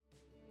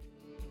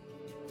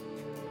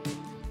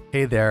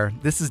Hey there,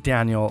 this is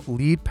Daniel,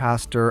 lead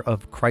pastor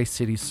of Christ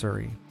City,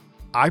 Surrey.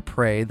 I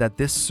pray that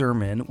this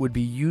sermon would be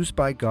used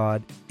by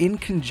God in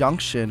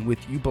conjunction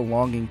with you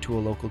belonging to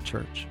a local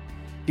church.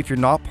 If you're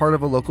not part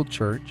of a local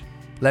church,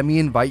 let me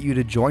invite you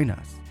to join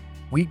us.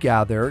 We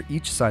gather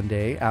each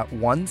Sunday at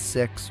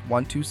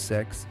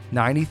 16126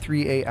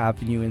 93A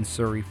Avenue in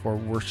Surrey for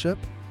worship,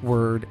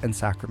 word, and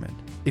sacrament.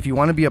 If you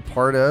want to be a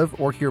part of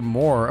or hear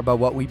more about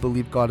what we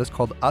believe God has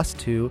called us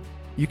to,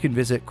 you can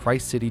visit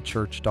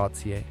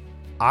christcitychurch.ca.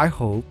 I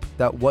hope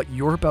that what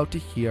you're about to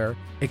hear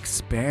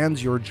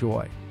expands your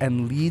joy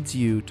and leads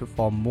you to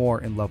fall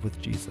more in love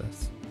with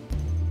Jesus.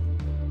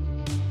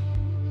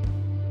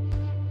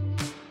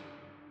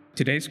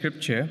 Today's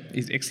scripture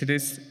is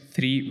Exodus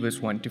 3, verse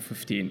 1 to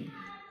 15.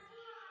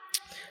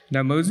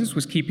 Now Moses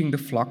was keeping the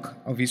flock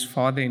of his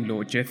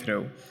father-in-law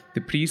Jethro,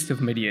 the priest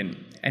of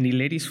Midian, and he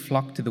led his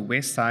flock to the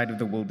west side of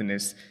the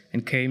wilderness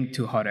and came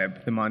to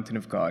Horeb, the mountain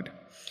of God.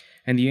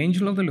 And the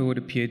angel of the Lord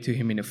appeared to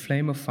him in a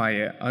flame of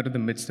fire out of the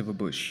midst of a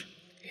bush.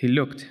 He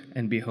looked,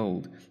 and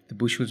behold, the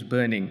bush was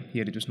burning,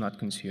 yet it was not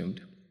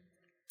consumed.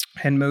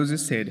 And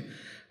Moses said,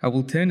 I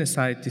will turn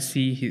aside to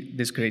see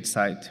this great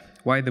sight,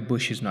 why the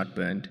bush is not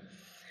burned.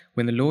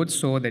 When the Lord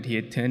saw that he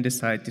had turned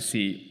aside to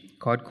see,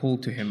 God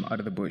called to him out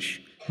of the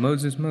bush,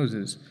 Moses,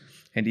 Moses.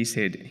 And he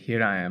said,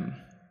 Here I am.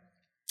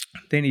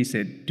 Then he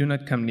said, Do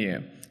not come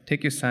near.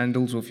 Take your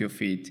sandals off your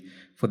feet,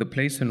 for the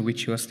place on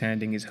which you are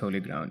standing is holy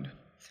ground.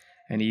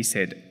 And he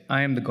said,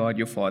 I am the God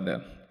your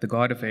father, the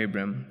God of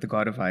Abram, the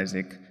God of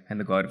Isaac, and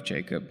the God of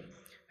Jacob.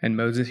 And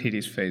Moses hid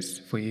his face,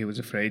 for he was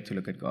afraid to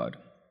look at God.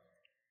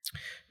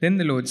 Then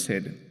the Lord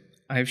said,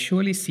 I have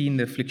surely seen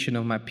the affliction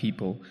of my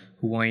people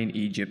who are in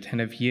Egypt, and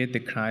have heard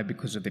their cry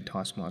because of their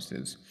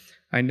taskmasters.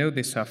 I know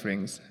their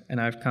sufferings,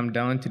 and I have come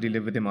down to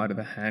deliver them out of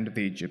the hand of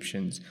the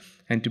Egyptians,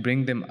 and to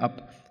bring them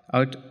up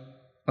out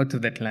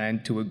of that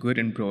land to a good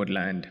and broad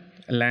land,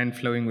 a land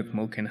flowing with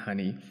milk and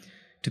honey,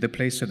 to the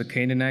place of the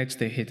Canaanites,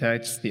 the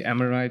Hittites, the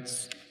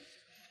Amorites,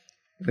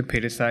 the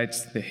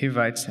Perizzites, the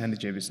Hivites, and the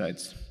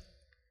Jebusites.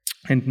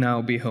 And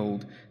now,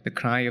 behold, the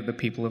cry of the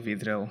people of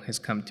Israel has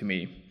come to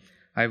me.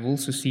 I have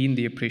also seen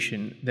the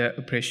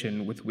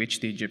oppression with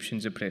which the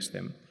Egyptians oppress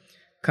them.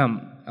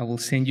 Come, I will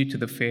send you to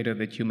the Pharaoh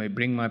that you may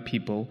bring my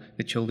people,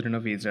 the children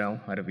of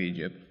Israel, out of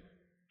Egypt.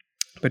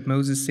 But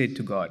Moses said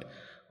to God,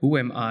 Who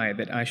am I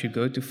that I should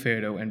go to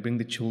Pharaoh and bring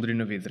the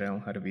children of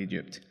Israel out of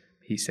Egypt?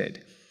 He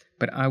said,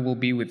 But I will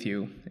be with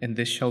you, and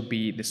this shall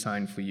be the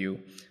sign for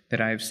you,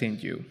 that I have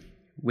sent you.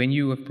 When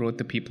you have brought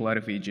the people out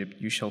of Egypt,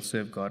 you shall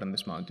serve God on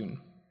this mountain.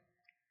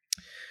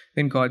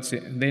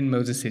 Then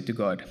Moses said to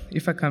God,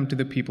 If I come to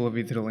the people of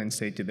Israel and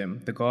say to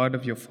them, The God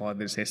of your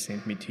fathers has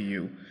sent me to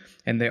you,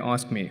 and they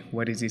ask me,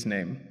 What is his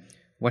name?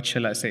 What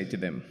shall I say to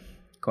them?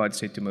 God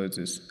said to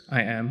Moses,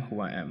 I am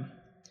who I am.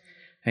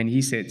 And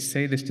he said,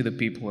 Say this to the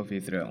people of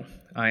Israel,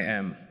 I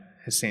am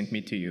has sent me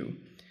to you.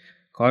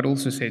 God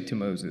also said to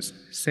Moses,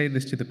 Say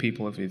this to the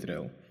people of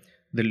Israel,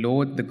 The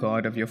Lord, the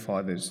God of your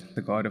fathers,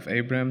 the God of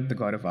Abraham, the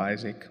God of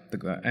Isaac,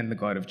 and the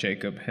God of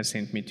Jacob has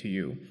sent me to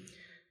you.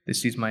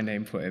 This is my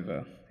name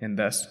forever, and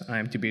thus I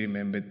am to be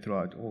remembered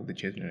throughout all the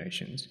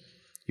generations.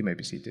 You may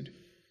be seated.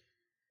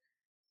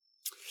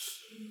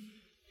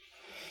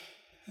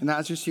 And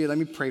as you're seated, let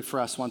me pray for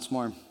us once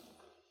more.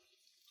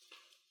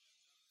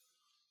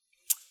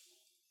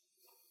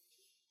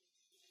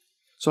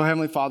 So,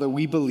 Heavenly Father,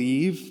 we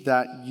believe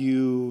that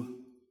you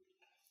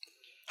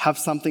have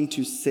something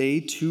to say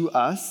to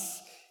us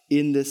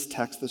in this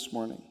text this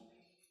morning.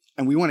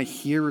 And we want to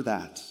hear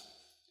that.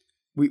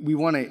 We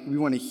want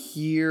to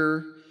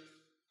hear,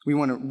 we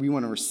want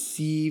to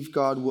receive,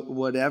 God,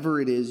 whatever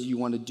it is you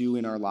want to do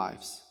in our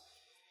lives.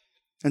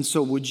 And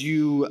so would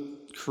you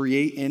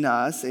create in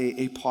us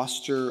a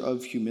posture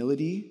of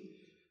humility,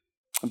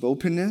 of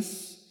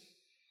openness?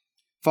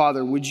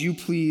 Father, would you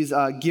please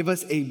give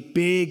us a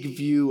big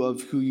view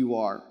of who you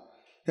are?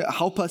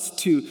 Help us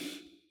to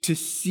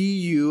see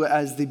you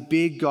as the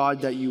big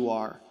God that you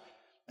are.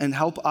 And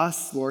help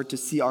us, Lord, to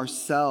see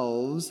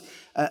ourselves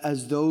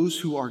as those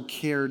who are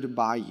cared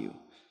by you.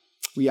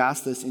 We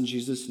ask this in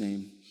Jesus'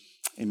 name.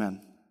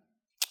 Amen.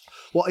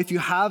 Well, if you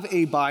have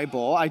a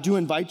Bible, I do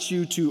invite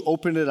you to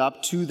open it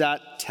up to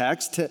that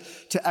text, to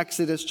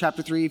Exodus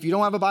chapter 3. If you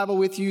don't have a Bible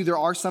with you, there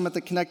are some at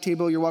the Connect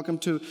table you're welcome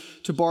to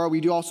borrow.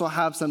 We do also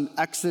have some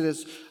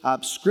Exodus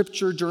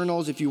scripture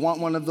journals. If you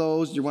want one of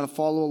those, you want to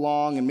follow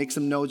along and make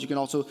some notes, you can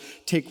also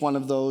take one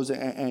of those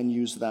and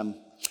use them.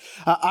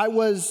 I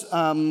was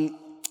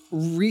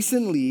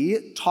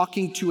recently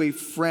talking to a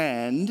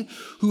friend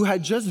who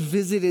had just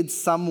visited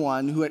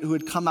someone who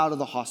had come out of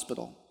the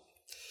hospital.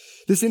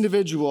 This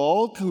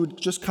individual who had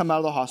just come out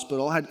of the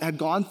hospital had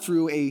gone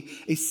through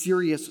a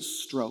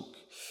serious stroke.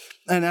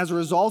 And as a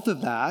result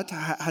of that,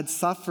 had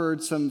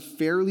suffered some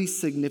fairly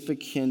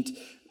significant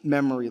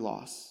memory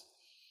loss.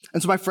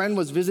 And so my friend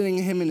was visiting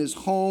him in his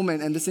home,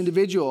 and this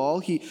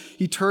individual,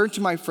 he turned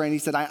to my friend, he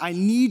said, I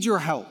need your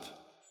help.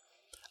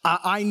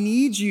 I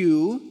need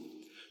you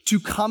to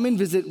come and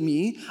visit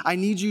me. I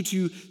need you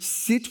to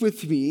sit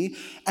with me,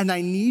 and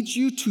I need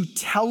you to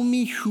tell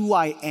me who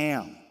I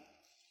am.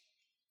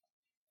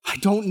 I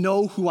don't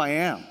know who I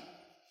am.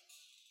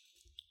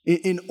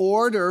 In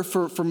order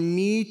for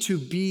me to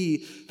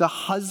be the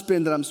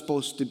husband that I'm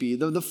supposed to be,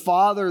 the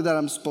father that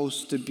I'm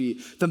supposed to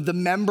be, the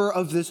member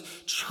of this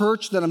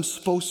church that I'm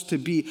supposed to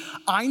be,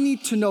 I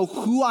need to know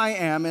who I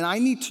am, and I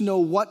need to know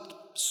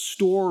what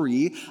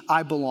story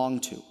I belong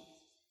to.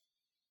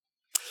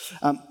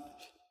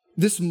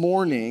 This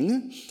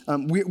morning,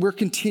 we're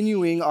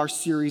continuing our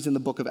series in the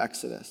book of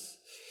Exodus.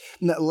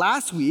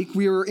 Last week,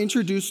 we were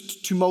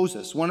introduced to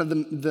Moses, one of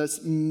the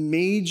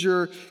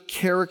major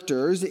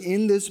characters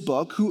in this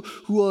book who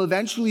will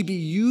eventually be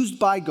used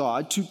by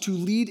God to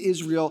lead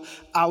Israel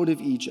out of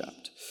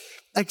Egypt.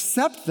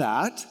 Except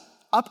that,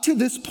 up to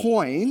this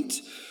point,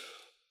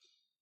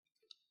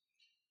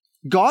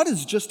 God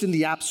is just in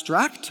the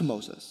abstract to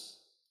Moses.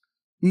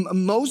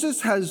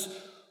 Moses has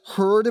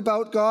heard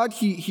about God,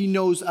 he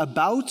knows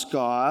about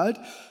God,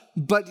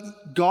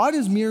 but God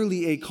is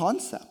merely a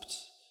concept.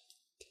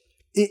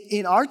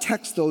 In our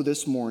text, though,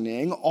 this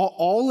morning,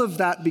 all of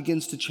that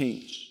begins to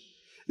change.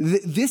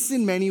 This,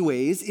 in many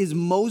ways, is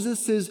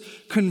Moses'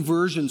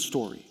 conversion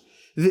story.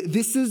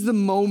 This is the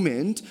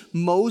moment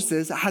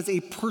Moses has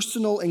a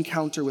personal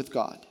encounter with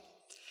God.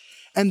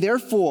 And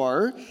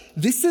therefore,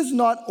 this is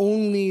not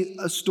only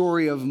a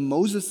story of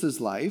Moses'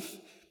 life.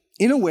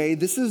 In a way,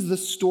 this is the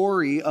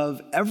story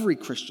of every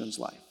Christian's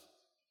life.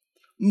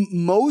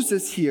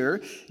 Moses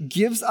here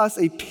gives us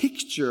a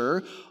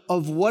picture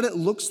of what it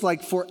looks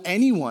like for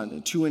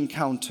anyone to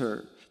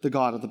encounter the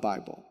God of the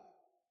Bible.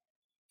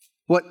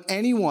 What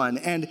anyone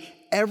and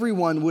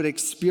everyone would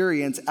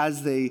experience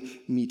as they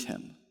meet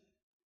him.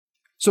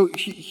 So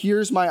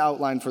here's my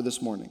outline for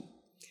this morning.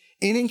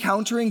 In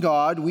encountering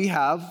God, we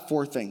have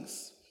 4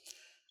 things.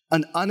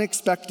 An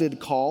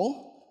unexpected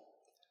call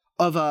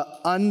of an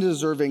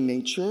undeserving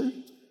nature,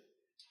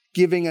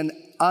 giving an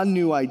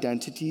unnew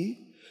identity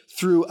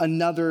through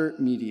another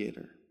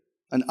mediator.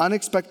 An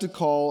unexpected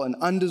call, an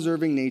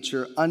undeserving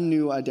nature,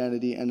 unnew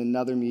identity, and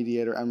another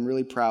mediator. I'm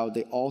really proud.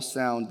 They all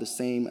sound the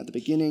same at the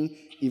beginning,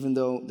 even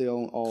though they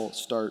don't all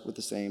start with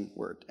the same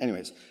word.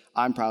 Anyways,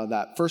 I'm proud of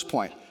that. First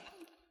point,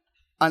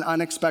 an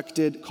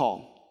unexpected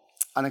call.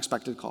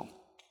 Unexpected call.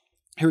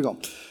 Here we go.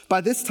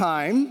 By this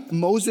time,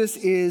 Moses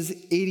is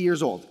 80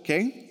 years old,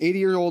 okay?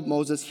 80-year-old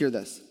Moses, hear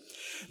this.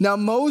 Now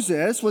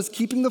Moses was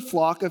keeping the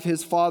flock of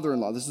his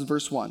father-in-law. This is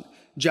verse 1.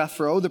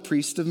 Jethro, the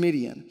priest of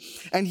Midian.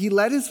 And he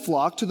led his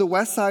flock to the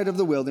west side of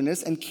the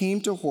wilderness and came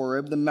to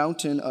Horeb, the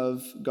mountain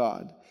of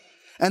God.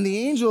 And the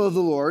angel of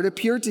the Lord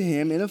appeared to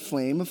him in a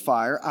flame of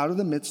fire out of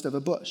the midst of a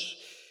bush.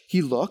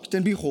 He looked,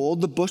 and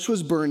behold, the bush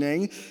was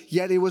burning,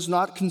 yet it was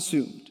not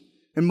consumed.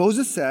 And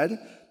Moses said,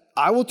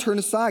 I will turn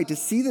aside to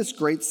see this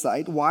great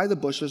sight, why the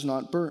bush is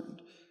not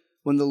burned.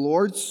 When the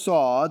Lord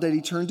saw that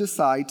he turned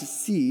aside to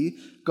see,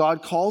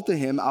 God called to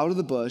him out of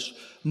the bush,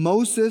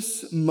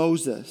 Moses,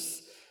 Moses.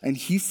 And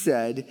he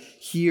said,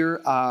 Here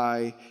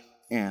I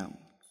am.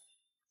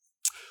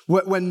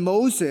 When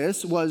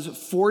Moses was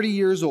 40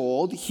 years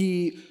old,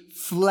 he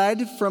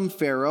fled from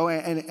Pharaoh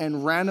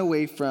and ran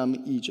away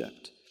from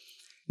Egypt.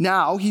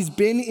 Now he's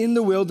been in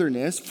the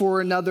wilderness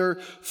for another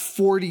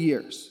 40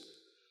 years.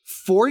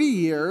 40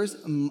 years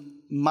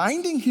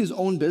minding his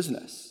own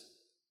business.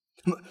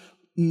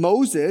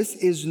 Moses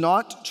is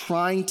not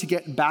trying to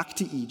get back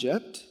to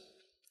Egypt.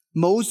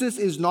 Moses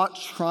is not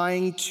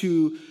trying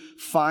to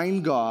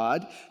find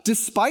God,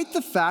 despite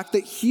the fact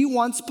that he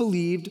once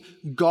believed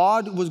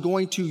God was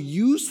going to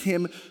use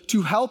him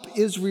to help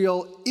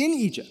Israel in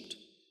Egypt.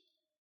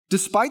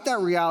 Despite that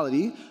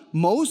reality,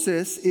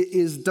 Moses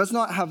does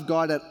not have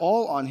God at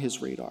all on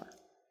his radar.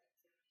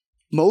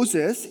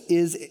 Moses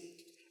is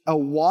a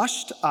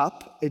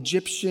washed-up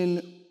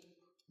Egyptian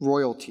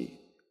royalty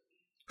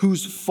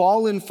who's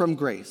fallen from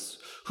grace,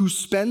 who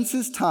spends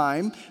his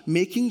time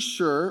making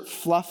sure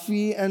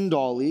Fluffy and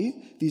Dolly,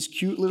 these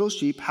cute little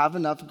sheep, have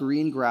enough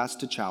green grass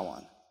to chow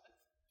on.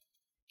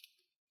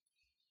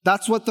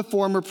 That's what the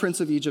former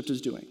prince of Egypt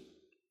is doing.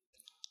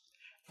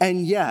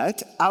 And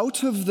yet,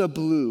 out of the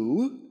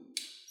blue,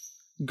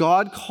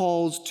 God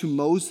calls to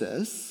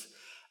Moses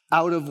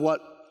out of what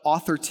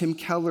author Tim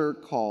Keller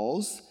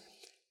calls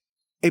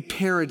a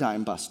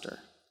paradigm buster.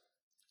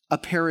 A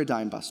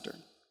paradigm buster.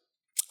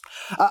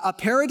 A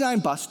paradigm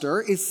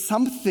buster is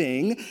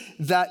something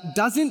that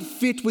doesn't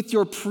fit with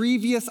your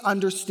previous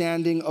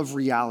understanding of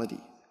reality.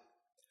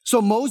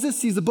 So Moses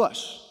sees a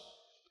bush.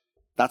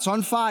 That's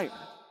on fire.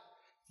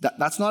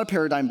 That's not a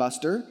paradigm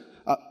buster.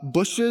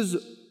 Bushes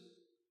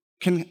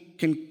can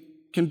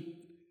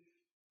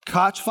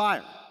catch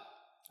fire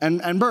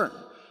and burn.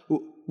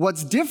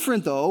 What's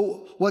different,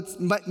 though,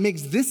 what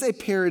makes this a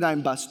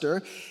paradigm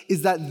buster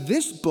is that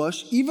this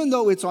bush, even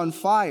though it's on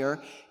fire,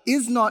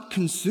 is not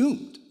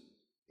consumed.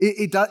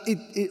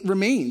 It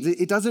remains.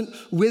 It doesn't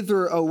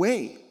wither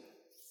away.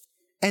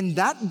 And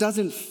that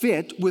doesn't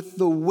fit with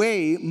the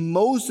way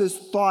Moses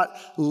thought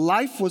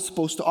life was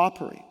supposed to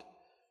operate.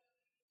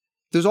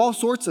 There's all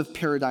sorts of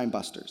paradigm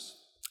busters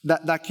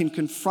that can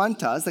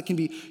confront us, that can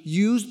be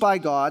used by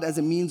God as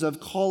a means of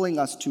calling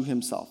us to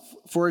himself.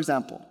 For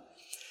example,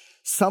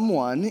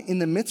 someone in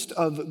the midst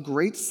of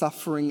great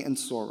suffering and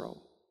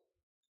sorrow,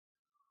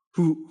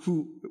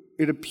 who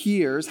it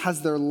appears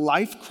has their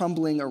life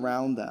crumbling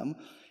around them,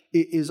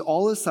 is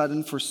all of a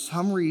sudden, for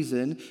some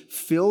reason,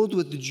 filled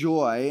with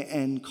joy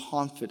and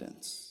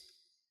confidence.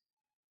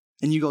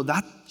 And you go,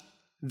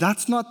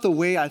 that's not the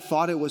way I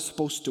thought it was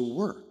supposed to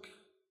work.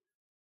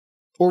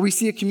 Or we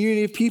see a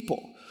community of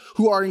people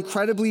who are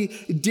incredibly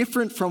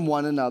different from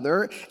one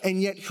another,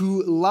 and yet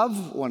who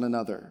love one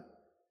another.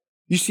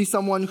 You see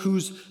someone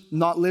who's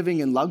not living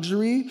in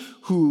luxury,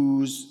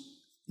 who's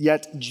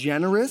yet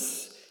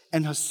generous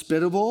and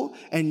hospitable,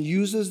 and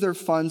uses their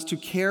funds to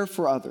care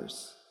for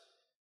others.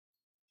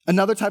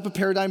 Another type of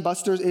paradigm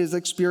buster is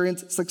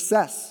experience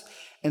success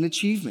and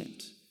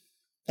achievement.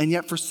 And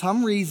yet for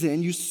some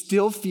reason, you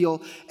still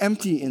feel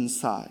empty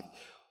inside.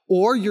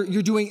 Or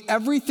you're doing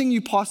everything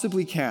you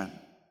possibly can.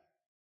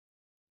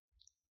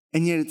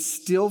 And yet it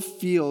still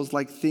feels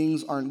like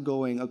things aren't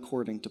going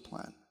according to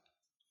plan.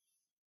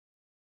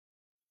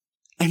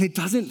 And it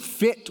doesn't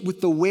fit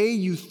with the way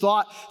you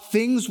thought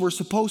things were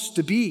supposed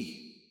to be.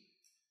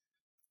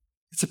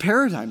 It's a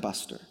paradigm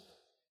buster.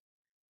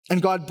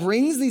 And God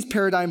brings these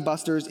paradigm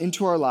busters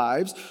into our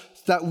lives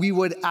so that we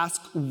would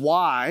ask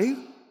why.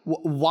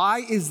 Why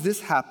is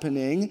this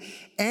happening?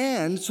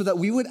 And so that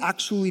we would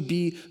actually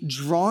be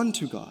drawn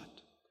to God.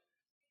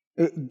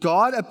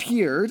 God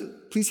appeared,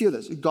 please hear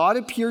this, God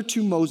appeared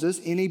to Moses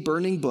in a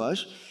burning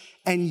bush,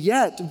 and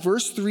yet,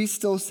 verse 3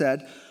 still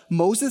said,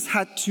 Moses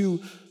had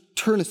to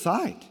turn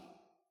aside.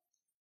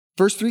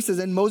 Verse 3 says,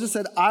 and Moses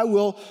said, I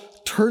will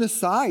turn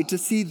aside to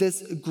see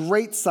this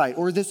great sight,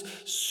 or this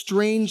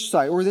strange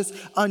sight, or this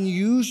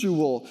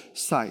unusual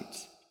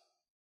sight.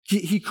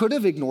 He could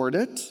have ignored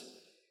it.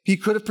 He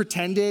could have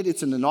pretended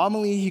it's an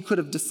anomaly. He could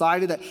have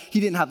decided that he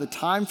didn't have the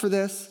time for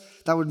this.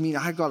 That would mean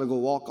I got to go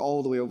walk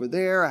all the way over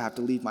there. I have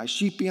to leave my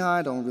sheep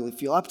behind. I don't really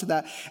feel up to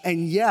that.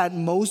 And yet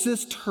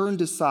Moses turned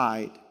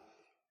aside.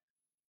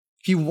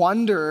 He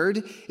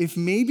wondered if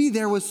maybe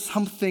there was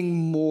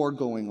something more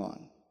going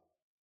on.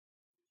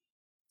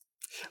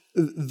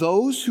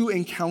 Those who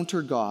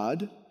encounter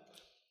God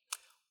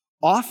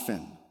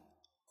often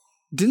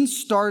didn't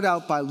start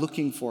out by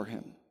looking for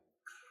him,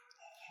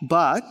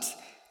 but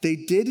they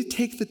did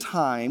take the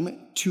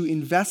time to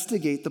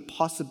investigate the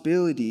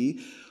possibility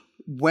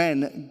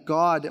when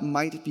God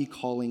might be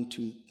calling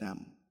to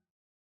them.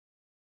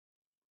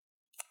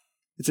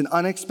 It's an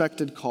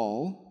unexpected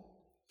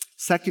call.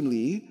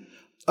 Secondly,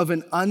 of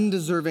an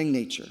undeserving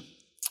nature.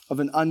 Of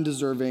an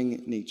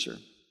undeserving nature.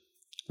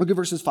 Look at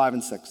verses 5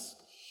 and 6.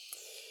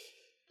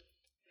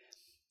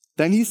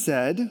 Then he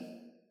said,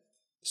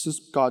 this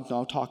is God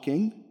now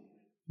talking,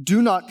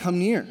 do not come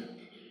near.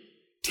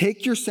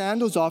 Take your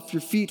sandals off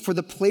your feet, for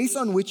the place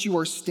on which you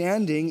are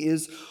standing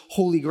is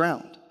holy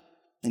ground.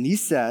 And he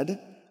said,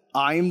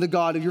 I am the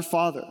God of your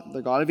father,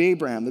 the God of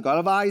Abraham, the God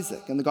of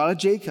Isaac, and the God of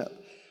Jacob.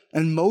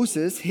 And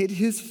Moses hid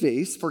his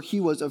face, for he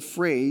was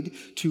afraid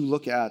to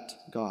look at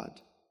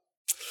God.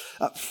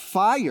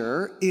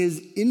 Fire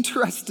is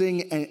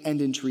interesting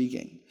and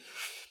intriguing.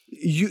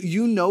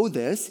 You know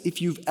this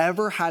if you've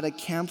ever had a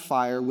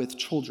campfire with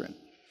children,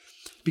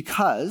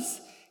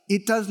 because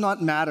it does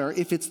not matter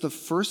if it's the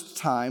first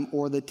time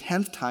or the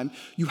 10th time,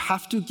 you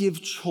have to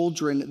give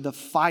children the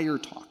fire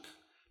talk,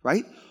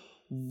 right?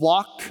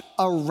 Walk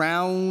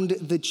around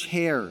the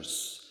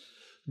chairs.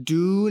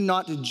 Do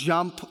not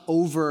jump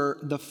over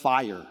the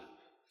fire.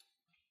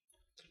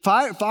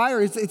 Fire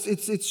is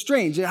it's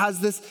strange. It has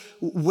this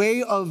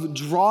way of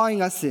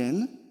drawing us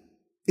in.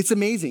 It's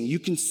amazing. You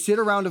can sit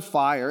around a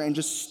fire and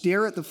just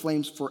stare at the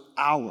flames for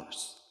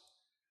hours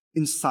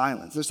in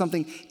silence. There's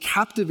something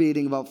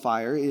captivating about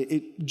fire.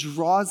 It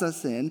draws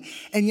us in.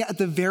 And yet at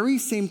the very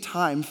same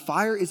time,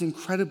 fire is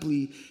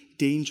incredibly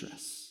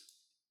dangerous.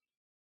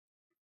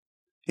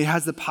 It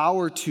has the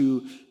power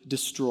to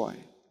destroy.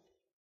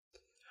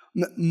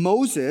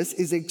 Moses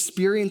is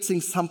experiencing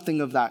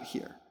something of that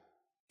here.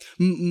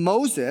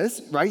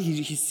 Moses, right,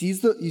 he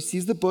sees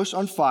the bush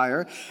on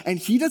fire, and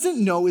he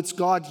doesn't know it's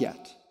God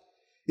yet.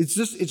 It's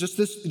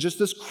just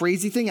this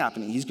crazy thing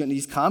happening. He's going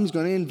to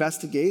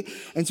investigate,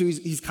 and so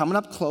he's coming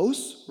up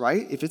close,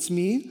 right? If it's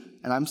me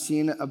and I'm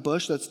seeing a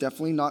bush that's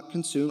definitely not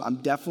consumed, I'm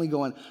definitely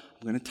going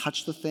to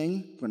touch the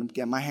thing. I'm going to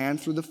get my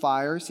hand through the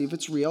fire, see if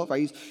it's real,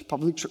 right? He's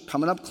probably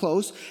coming up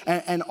close,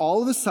 and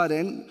all of a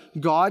sudden,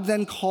 God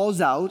then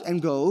calls out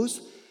and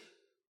goes,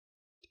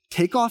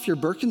 "Take off your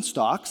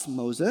Birkenstocks,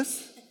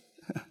 Moses.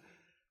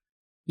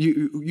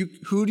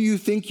 Who do you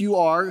think you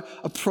are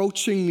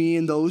approaching me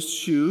in those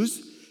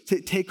shoes?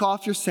 Take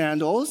off your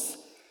sandals."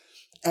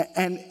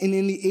 And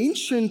in the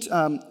ancient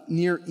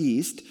Near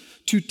East,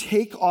 to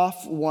take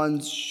off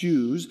one's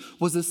shoes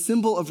was a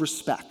symbol of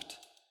respect.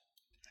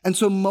 And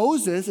so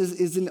Moses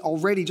is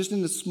already, just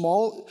in a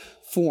small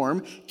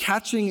form,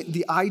 catching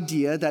the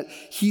idea that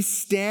he's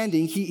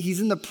standing,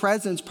 he's in the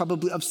presence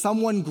probably of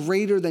someone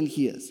greater than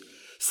he is,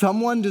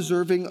 someone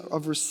deserving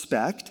of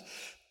respect.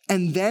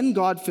 And then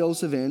God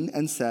fills him in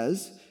and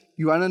says,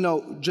 you want to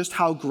know just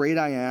how great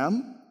I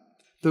am?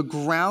 The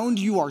ground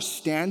you are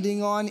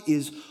standing on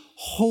is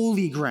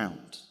holy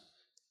ground.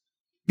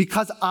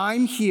 Because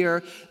I'm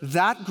here,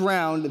 that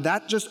ground,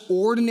 that just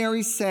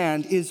ordinary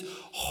sand is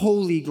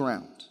holy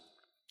ground.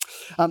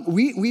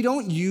 We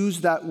don't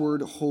use that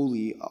word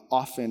holy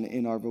often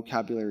in our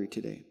vocabulary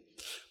today.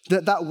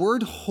 That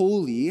word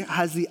holy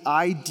has the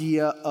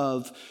idea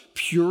of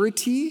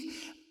purity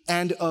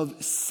and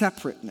of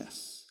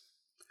separateness.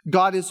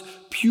 God is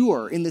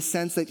pure in the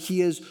sense that he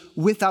is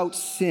without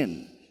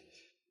sin.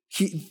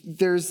 He's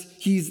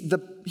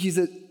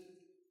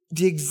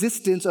the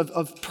existence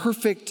of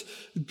perfect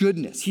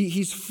goodness.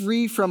 He's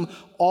free from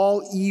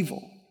all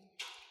evil.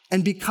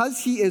 And because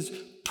he is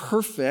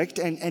perfect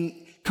and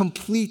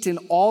complete in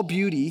all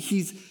beauty,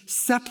 he's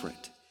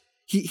separate.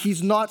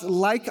 He's not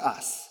like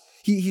us.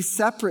 He's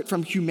separate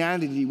from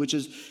humanity, which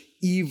is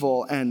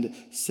evil and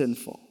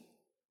sinful.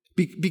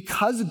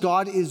 Because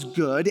God is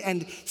good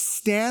and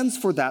stands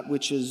for that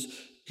which is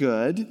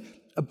good,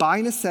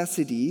 by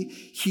necessity,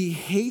 he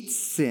hates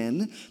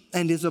sin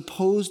and is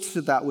opposed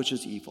to that which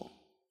is evil.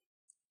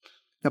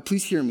 Now,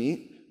 please hear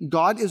me.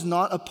 God is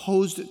not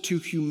opposed to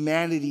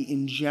humanity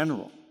in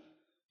general.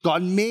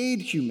 God made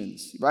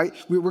humans, right?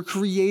 We were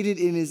created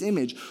in his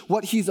image.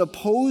 What he's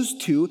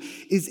opposed to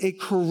is a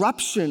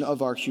corruption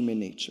of our human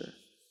nature,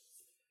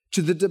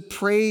 to the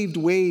depraved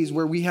ways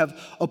where we have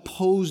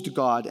opposed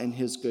God and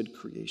his good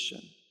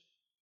creation.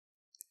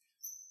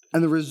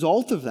 And the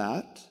result of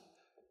that,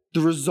 the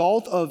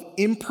result of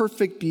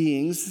imperfect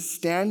beings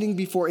standing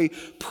before a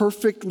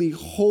perfectly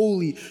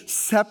holy,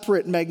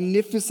 separate,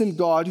 magnificent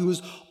God who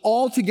is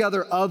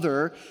altogether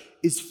other,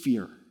 is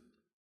fear.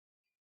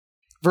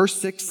 Verse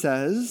 6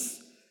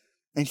 says,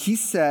 and he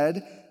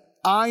said,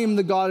 I am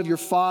the God of your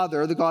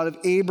father, the God of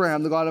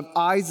Abraham, the God of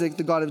Isaac,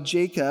 the God of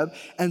Jacob.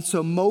 And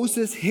so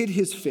Moses hid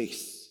his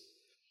face,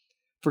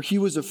 for he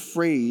was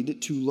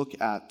afraid to look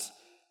at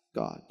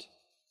God.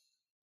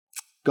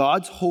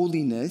 God's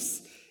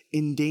holiness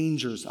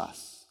endangers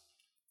us.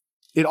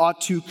 It ought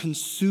to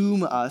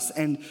consume us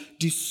and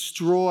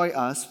destroy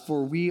us,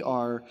 for we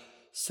are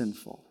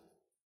sinful.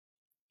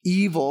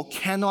 Evil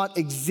cannot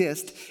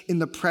exist in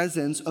the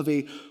presence of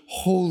a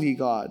holy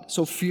God.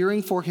 So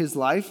fearing for his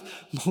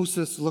life,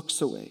 Moses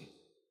looks away.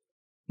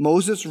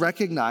 Moses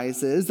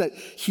recognizes that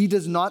he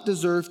does not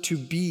deserve to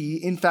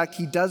be, in fact,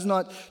 he does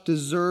not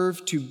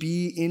deserve to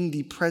be in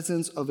the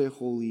presence of a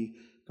holy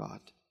God.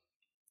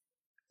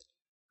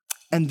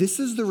 And this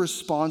is the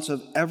response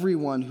of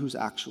everyone who's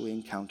actually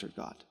encountered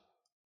God.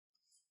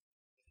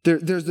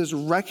 There's this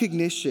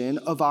recognition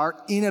of our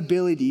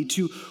inability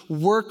to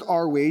work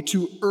our way,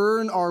 to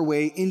earn our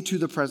way into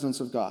the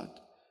presence of God.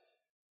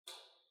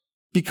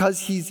 Because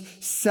he's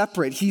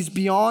separate, he's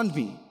beyond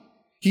me.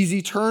 He's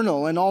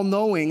eternal and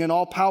all-knowing and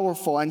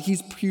all-powerful, and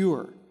he's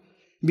pure.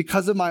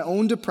 Because of my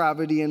own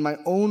depravity and my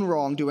own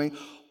wrongdoing,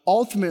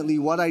 ultimately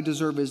what I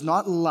deserve is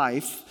not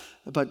life,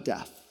 but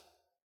death.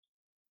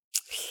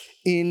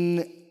 In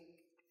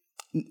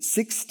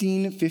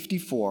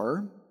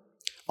 1654,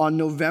 on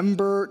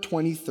November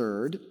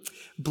 23rd,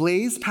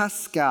 Blaise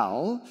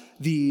Pascal,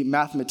 the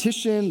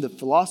mathematician, the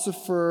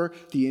philosopher,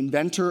 the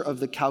inventor of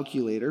the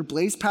calculator,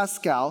 Blaise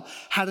Pascal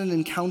had an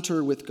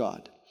encounter with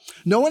God.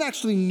 No one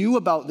actually knew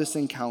about this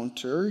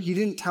encounter. He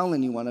didn't tell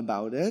anyone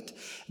about it.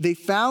 They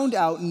found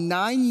out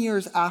 9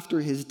 years after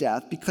his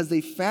death because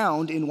they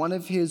found in one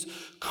of his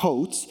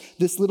coats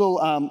this little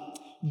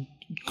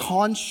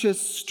conscious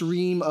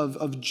stream of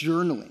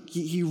journaling.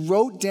 He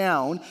wrote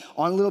down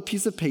on a little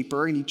piece of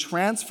paper and he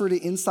transferred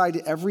it inside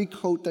every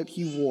coat that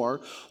he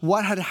wore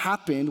what had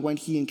happened when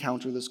he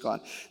encountered this God.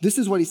 This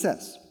is what he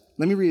says.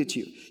 Let me read it to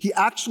you. He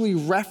actually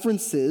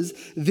references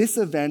this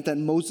event that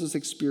Moses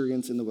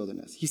experienced in the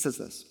wilderness. He says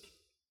this: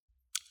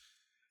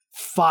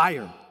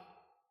 fire,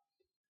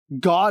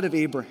 God of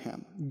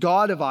Abraham,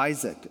 God of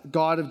Isaac,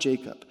 God of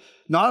Jacob,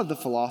 not of the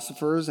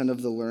philosophers and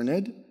of the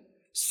learned.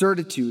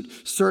 Certitude,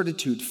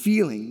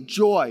 feeling,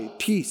 joy,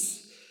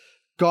 peace.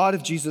 God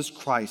of Jesus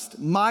Christ,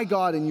 my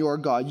God and your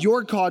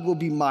God will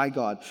be my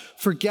God.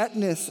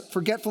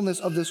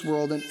 Forgetfulness of this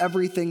world and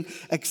everything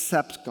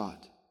except God.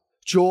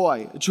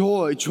 Joy,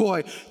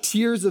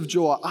 tears of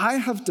joy. I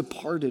have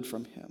departed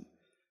from him.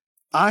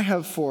 I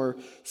have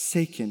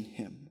forsaken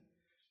him.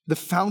 The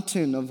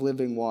fountain of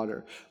living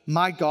water.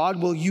 My God,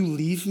 will you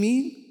leave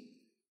me?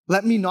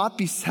 Let me not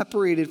be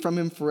separated from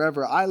him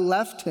forever. I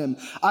left him.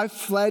 I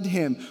fled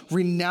him,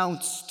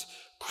 renounced,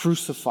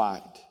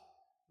 crucified.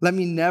 Let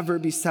me never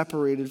be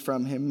separated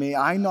from him. May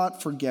I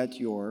not forget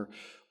your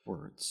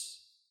words.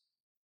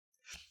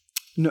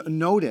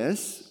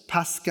 Notice,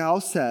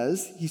 Pascal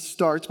says, he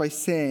starts by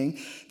saying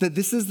that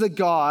this is the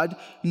God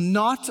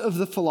not of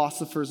the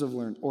philosophers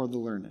or the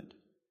learned.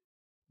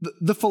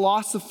 The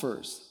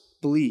philosophers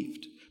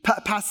believed.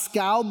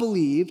 Pascal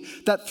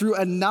believed that through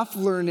enough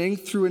learning,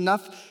 through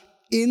enough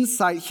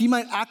insight, he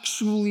might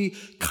actually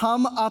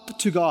come up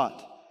to God,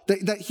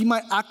 that he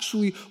might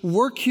actually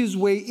work his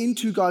way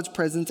into God's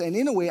presence and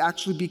in a way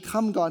actually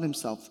become God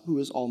himself, who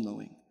is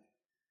all-knowing.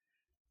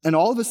 And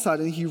all of a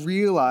sudden he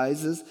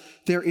realizes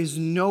there is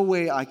no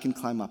way I can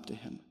climb up to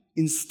him.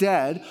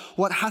 Instead,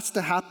 what has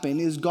to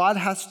happen is God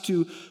has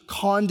to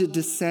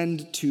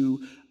condescend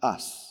to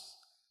us.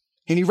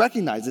 And he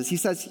recognizes, he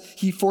says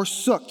he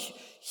forsook,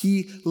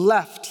 he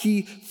left,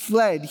 he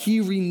fled,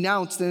 he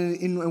renounced, and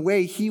in a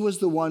way, he was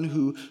the one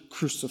who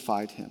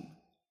crucified him.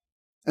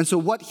 And so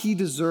what he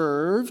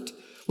deserved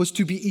was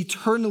to be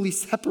eternally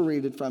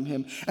separated from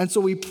him. And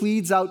so he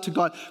pleads out to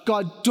God,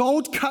 God,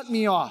 don't cut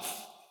me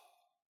off.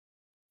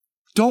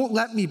 Don't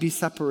let me be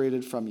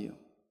separated from you.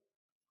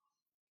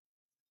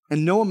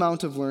 And no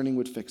amount of learning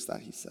would fix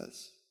that, he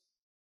says.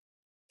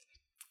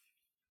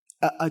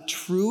 A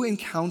true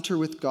encounter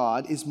with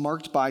God is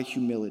marked by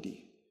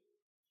humility.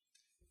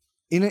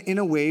 In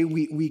a way,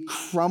 we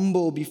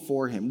crumble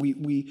before him.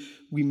 We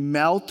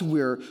melt,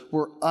 we're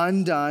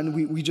undone.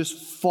 We just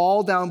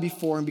fall down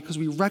before him because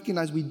we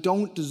recognize we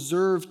don't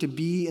deserve to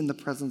be in the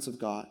presence of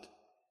God.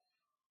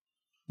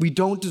 We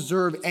don't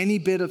deserve any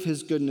bit of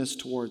his goodness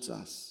towards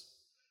us.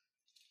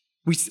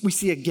 We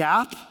see a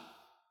gap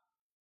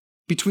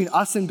between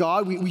us and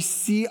God. We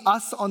see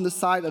us on the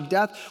side of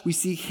death. We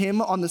see him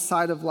on the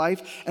side of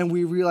life, and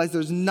we realize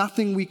there's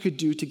nothing we could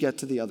do to get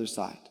to the other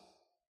side.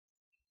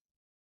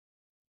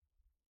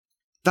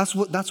 That's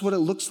what it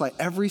looks like.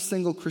 Every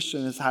single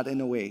Christian has had,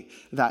 in a way,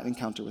 that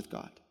encounter with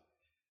God.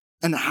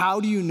 And how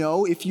do you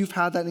know if you've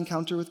had that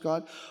encounter with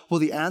God? Well,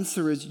 the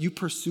answer is you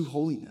pursue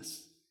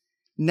holiness.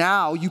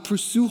 Now you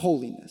pursue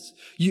holiness.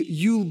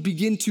 You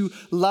begin to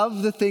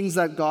love the things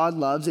that God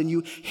loves and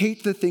you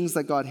hate the things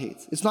that God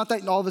hates. It's not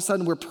that all of a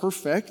sudden we're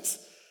perfect,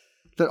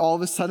 that all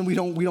of a sudden we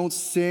don't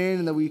sin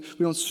and that we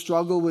don't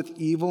struggle with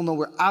evil. No,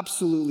 we're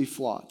absolutely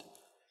flawed.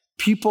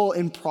 People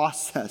in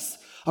process,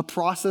 a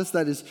process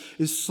that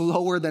is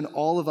slower than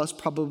all of us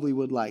probably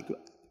would like.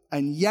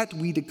 And yet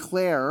we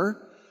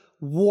declare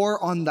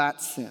war on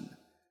that sin.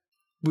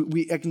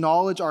 We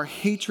acknowledge our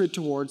hatred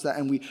towards that,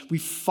 and we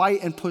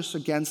fight and push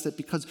against it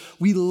because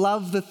we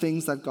love the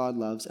things that God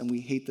loves and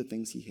we hate the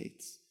things he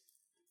hates.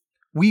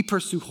 We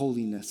pursue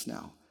holiness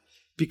now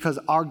because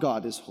our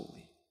God is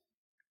holy.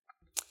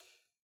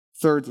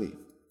 Thirdly,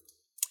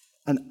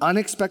 an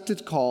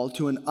unexpected call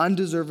to an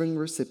undeserving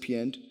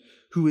recipient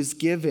who is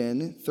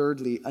given,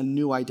 thirdly, a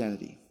new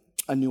identity.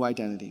 A new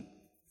identity.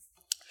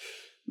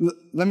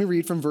 Let me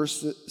read from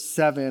verse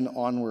 7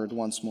 onward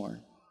once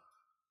more.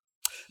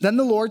 Then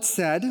the Lord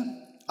said,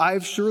 I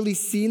have surely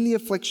seen the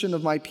affliction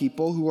of my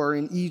people who are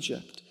in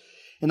Egypt,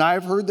 and I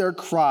have heard their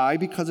cry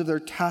because of their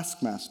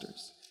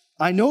taskmasters.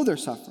 I know their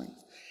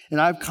sufferings, and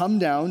I have come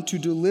down to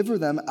deliver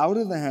them out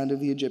of the hand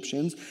of the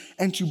Egyptians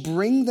and to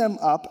bring them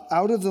up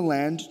out of the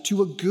land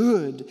to a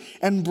good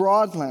and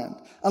broad land,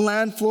 a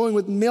land flowing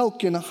with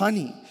milk and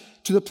honey,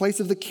 to the place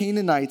of the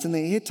Canaanites and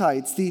the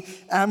Hittites, the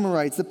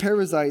Amorites, the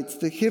Perizzites,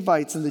 the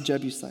Hivites, and the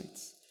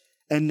Jebusites.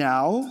 And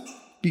now,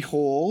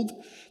 behold,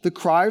 the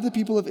cry of the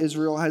people of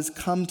Israel has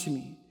come to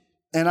me,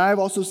 and I have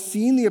also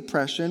seen the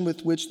oppression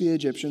with which the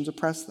Egyptians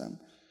oppress them.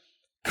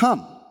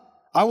 Come,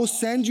 I will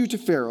send you to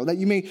Pharaoh, that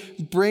you may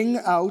bring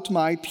out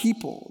my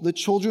people, the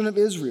children of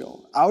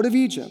Israel, out of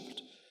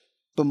Egypt.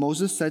 But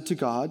Moses said to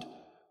God,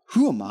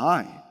 who am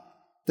I,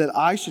 that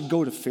I should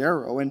go to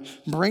Pharaoh and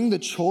bring the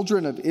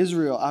children of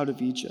Israel out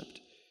of Egypt?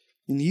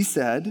 And he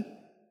said,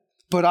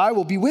 but I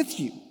will be with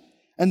you.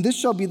 And this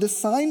shall be the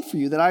sign for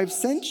you that I have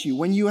sent you.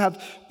 When you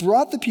have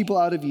brought the people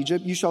out of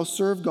Egypt, you shall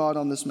serve God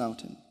on this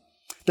mountain.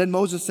 Then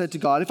Moses said to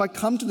God, if I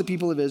come to the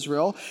people of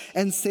Israel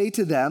and say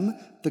to them,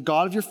 the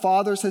God of your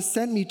fathers has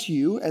sent me to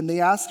you, and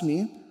they ask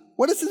me,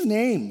 what is his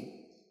name?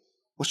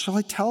 What shall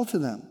I tell to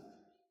them?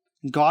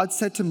 And God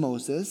said to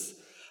Moses,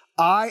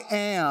 I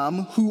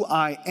am who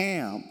I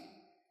am.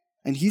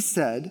 And he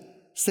said,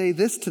 say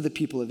this to the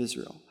people of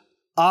Israel,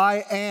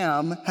 I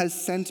am has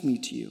sent me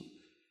to you.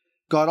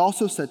 God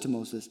also said to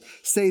Moses,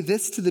 say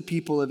this to the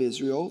people of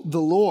Israel, the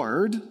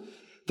Lord,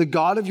 the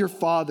God of your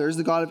fathers,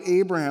 the God of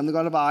Abraham, the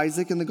God of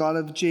Isaac, and the God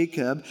of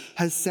Jacob,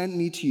 has sent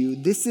me to you.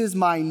 This is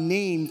my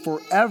name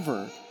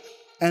forever,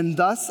 and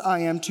thus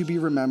I am to be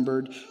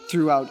remembered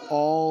throughout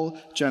all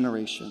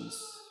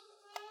generations.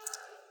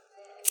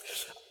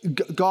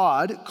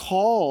 God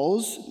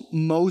calls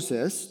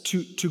Moses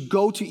to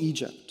go to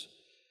Egypt.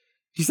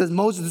 He says,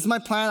 Moses, this is my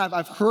plan.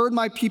 I've heard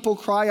my people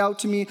cry out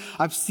to me.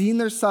 I've seen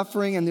their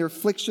suffering and their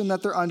affliction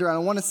that they're under, and I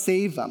want to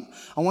save them.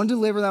 I want to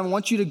deliver them. I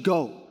want you to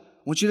go.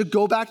 I want you to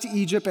go back to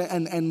Egypt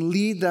and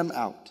lead them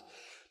out.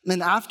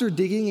 And after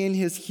digging in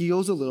his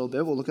heels a little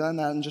bit, we'll look at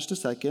that in just a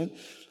second,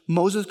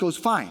 Moses goes,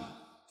 fine.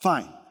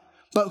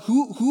 But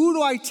who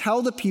do I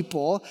tell the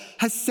people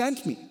has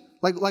sent me?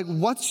 Like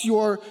what's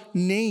your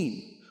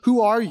name?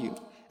 Who are you?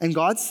 And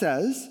God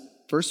says,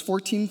 verse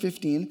 14,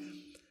 15,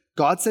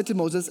 God said to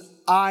Moses,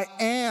 I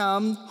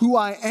am who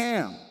I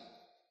am.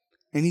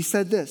 And he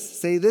said this,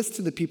 say this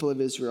to the people of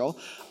Israel,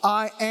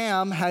 I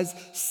am has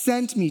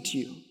sent me to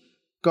you.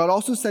 God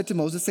also said to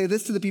Moses, say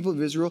this to the people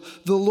of Israel,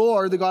 the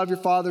Lord, the God of your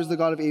fathers, the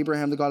God of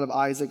Abraham, the God of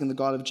Isaac, and the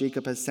God of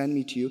Jacob has sent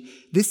me to you.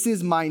 This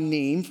is my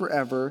name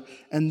forever,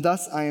 and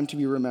thus I am to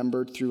be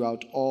remembered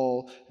throughout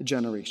all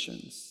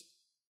generations.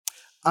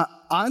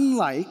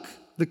 Unlike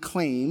the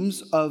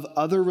claims of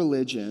other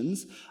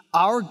religions,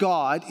 our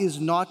God is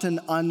not an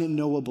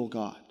unknowable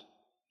God.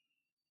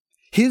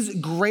 His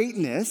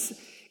greatness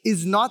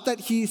is not that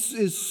he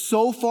is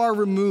so far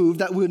removed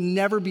that we'll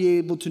never be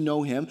able to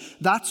know him.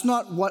 That's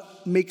not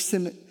what makes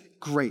him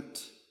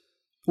great.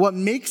 What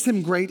makes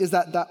him great is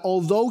that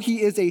although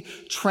he is a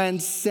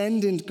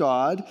transcendent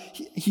God,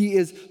 he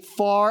is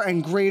far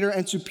and greater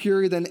and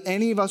superior than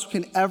any of us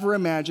can ever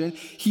imagine.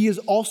 He is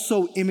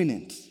also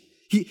immanent.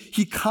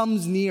 He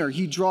comes near,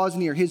 he draws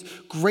near. His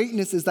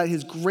greatness is that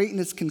his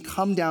greatness can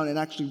come down and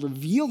actually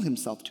reveal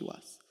himself to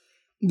us.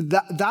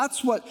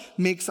 That's what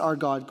makes our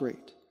God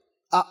great.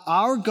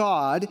 Our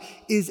God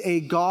is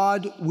a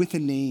God with a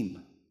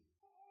name.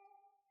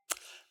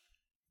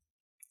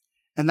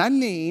 And that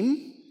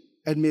name,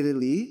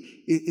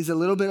 admittedly, is a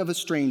little bit of a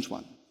strange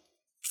one.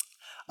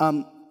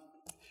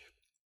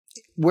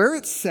 Where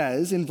it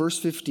says in verse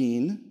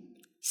 15,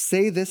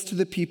 say this to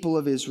the people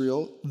of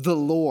Israel, the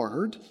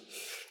Lord.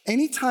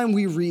 Anytime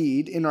we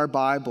read in our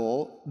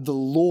Bible the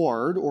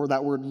Lord, or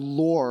that word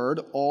Lord,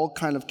 all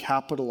kind of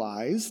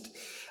capitalized,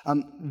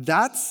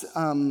 that's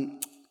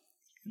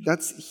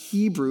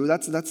Hebrew.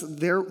 That's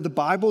the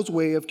Bible's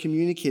way of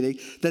communicating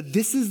that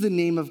this is the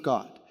name of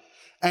God.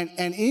 And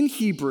in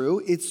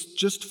Hebrew, it's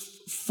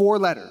just 4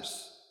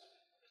 letters.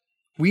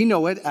 We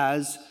know it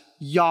as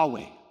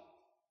Yahweh.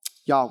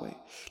 Yahweh.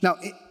 Now,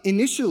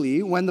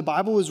 initially, when the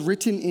Bible was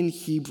written in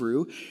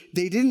Hebrew,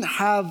 they didn't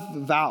have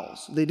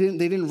vowels. They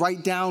didn't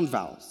write down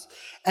vowels.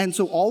 And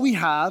so all we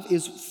have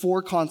is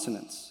 4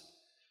 consonants.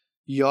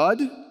 Yod,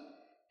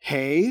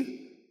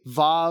 He,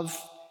 Vav,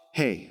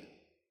 He.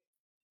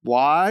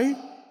 Y,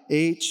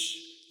 H,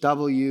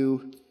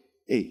 W,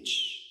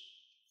 H.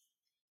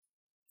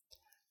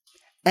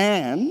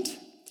 And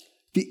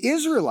the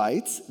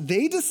Israelites,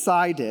 they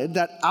decided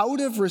that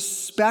out of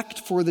respect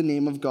for the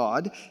name of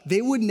God,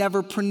 they would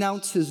never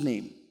pronounce his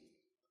name.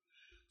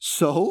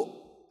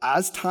 So,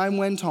 as time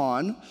went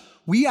on,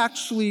 we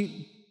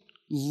actually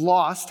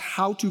lost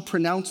how to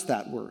pronounce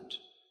that word,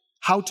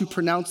 how to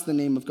pronounce the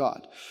name of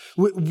God.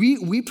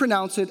 We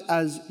pronounce it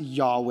as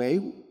Yahweh,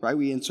 right?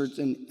 We insert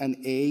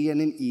an A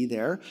and an E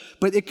there,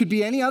 but it could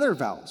be any other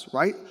vowels,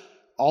 right?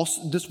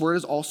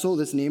 Also,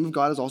 this name of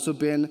God has also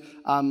been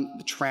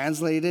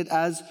translated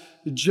as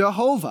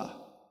Jehovah.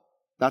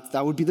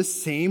 That would be the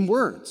same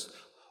words.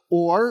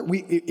 Or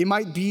it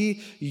might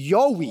be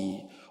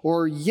Yowie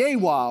or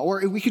Yewa,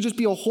 or we could just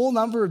be a whole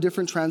number of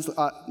different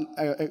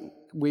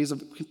ways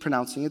of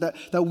pronouncing it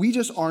that we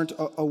just aren't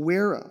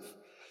aware of.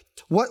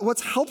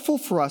 What's helpful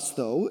for us,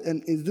 though,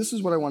 and this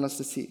is what I want us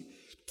to see,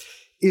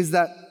 is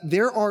that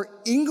there are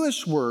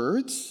English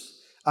words,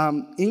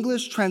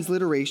 English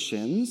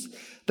transliterations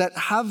that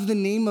have the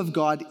name of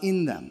God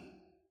in them.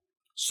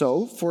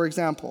 So, for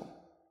example,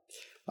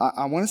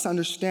 I want us to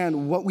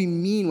understand what we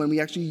mean when we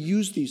actually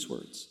use these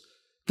words.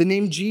 The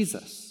name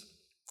Jesus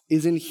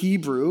is in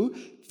Hebrew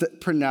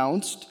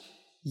pronounced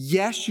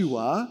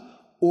Yeshua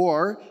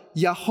or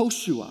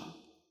Yehoshua.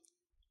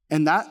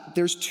 And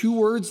there's 2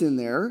 words in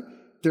there.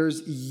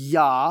 There's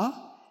Yah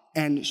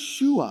and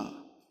Shua.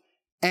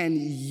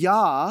 And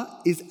Yah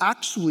is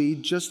actually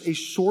just a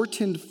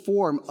shortened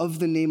form of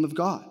the name of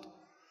God.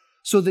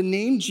 So the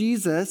name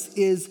Jesus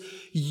is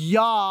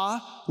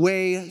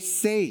Yahweh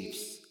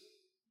saves.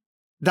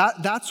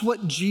 That's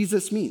what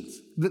Jesus means.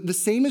 The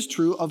same is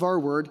true of our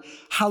word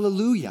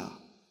hallelujah.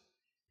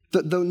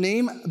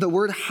 The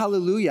word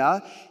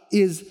hallelujah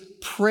is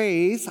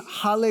praise,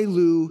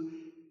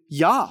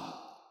 hallelujah.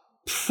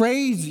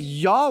 Praise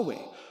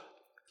Yahweh.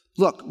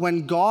 Look,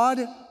 when God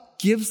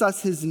gives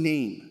us his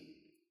name,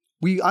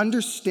 we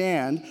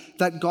understand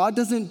that God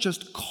doesn't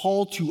just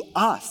call to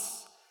us.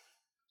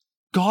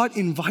 God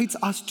invites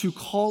us to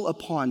call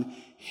upon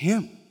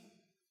him.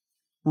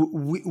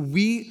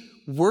 We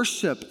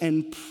worship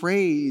and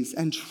praise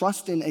and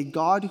trust in a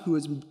God who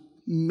has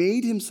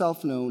made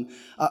himself known,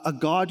 a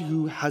God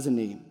who has a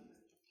name.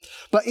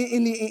 But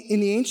in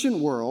the ancient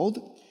world,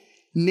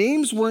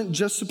 names weren't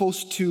just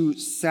supposed to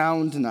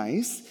sound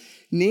nice.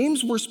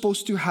 Names were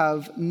supposed to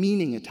have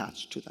meaning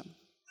attached to them.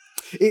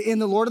 In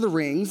The Lord of the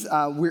Rings,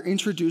 we're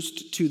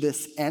introduced to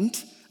this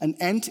Ent. An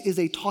Ent is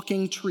a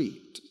talking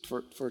tree,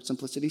 for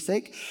simplicity's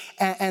sake.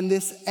 And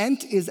this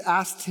Ent is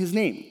asked his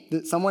name.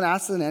 Someone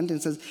asks an Ent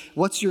and says,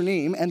 "What's your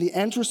name?" And the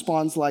Ent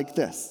responds like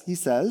this. He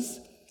says,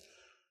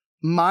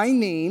 "My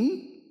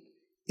name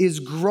is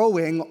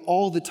growing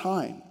all the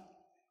time,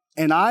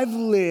 and I've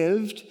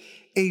lived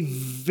a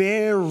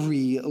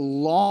very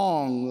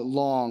long,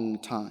 long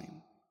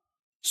time.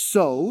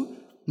 So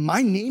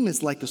my name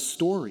is like a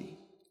story.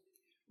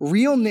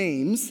 Real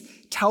names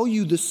tell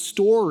you the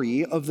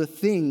story of the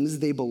things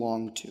they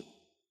belong to."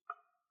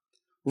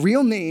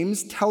 Real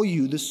names tell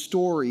you the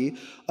story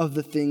of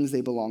the things they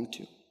belong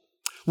to.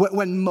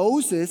 When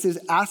Moses is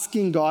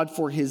asking God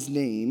for his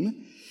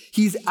name,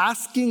 he's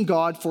asking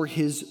God for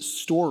his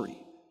story.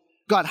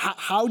 God,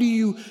 how do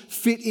you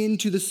fit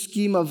into the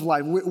scheme of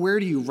life? Where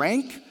do you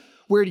rank?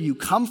 Where do you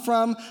come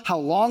from? How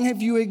long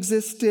have you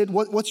existed?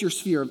 What's your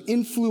sphere of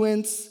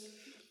influence?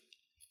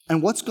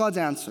 And what's God's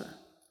answer?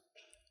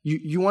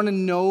 You want to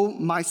know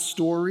my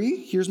story?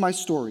 Here's my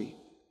story.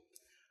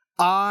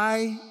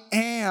 I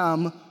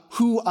am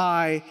who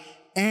I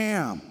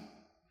am.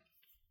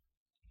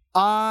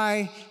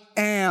 I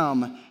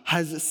am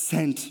has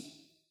sent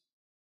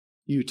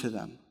you to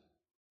them.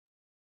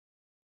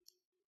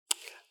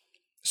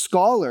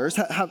 Scholars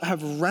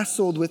have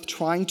wrestled with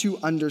trying to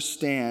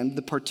understand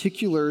the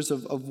particulars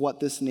of what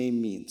this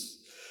name means.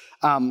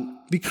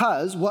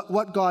 Because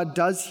what God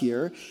does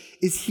here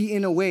is he,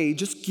 in a way,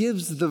 just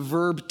gives the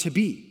verb to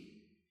be.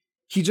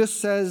 He just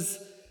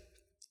says,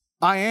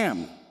 I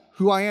am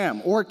who I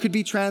am. Or it could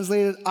be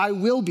translated, I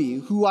will be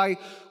who I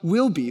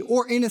will be.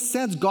 Or in a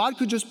sense, God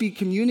could just be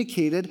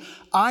communicated,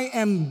 I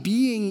am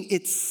being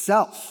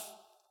itself.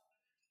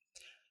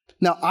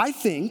 Now, I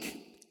think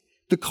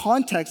the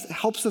context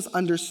helps us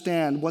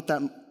understand what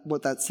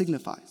that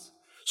signifies.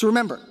 So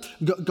remember,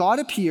 God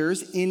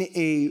appears in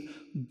a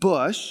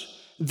bush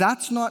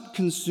that's not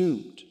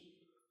consumed.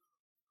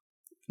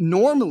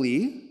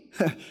 Normally,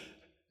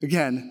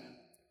 again,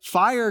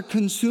 fire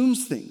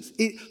consumes things.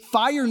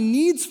 Fire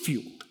needs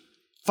fuel.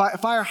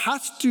 Fire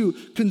has to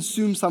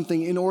consume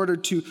something in order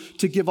to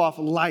give off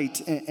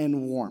light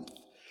and warmth.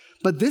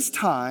 But this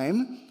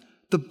time,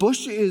 the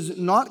bush is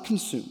not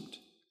consumed.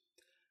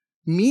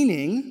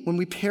 Meaning, when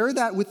we pair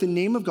that with the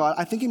name of God,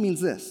 I think it means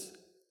this.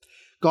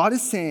 God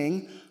is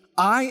saying,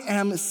 I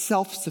am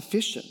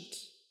self-sufficient.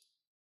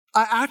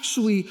 I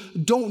actually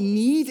don't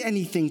need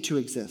anything to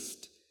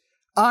exist.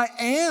 I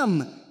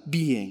am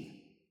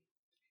being.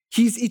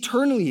 He's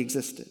eternally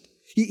existed.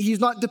 He's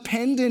not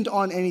dependent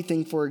on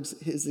anything for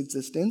his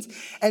existence,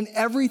 and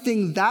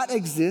everything that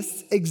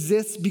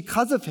exists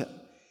because of him.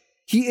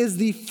 He is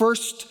the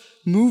first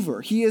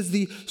mover. He is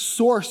the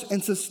source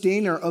and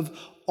sustainer of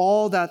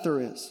all that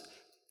there is.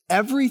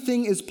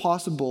 Everything is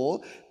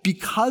possible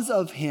because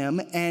of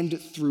him and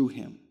through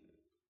him.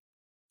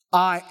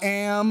 I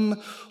am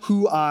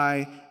who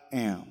I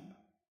am.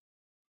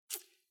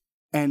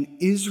 And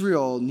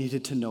Israel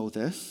needed to know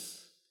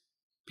this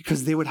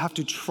because they would have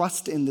to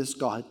trust in this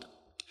God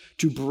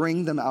to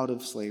bring them out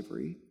of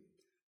slavery.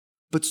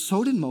 But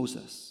so did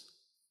Moses.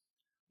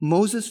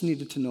 Moses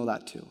needed to know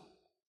that too.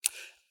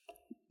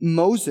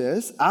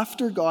 Moses,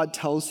 after God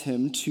tells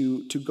him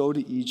to go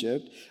to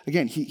Egypt,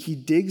 again, he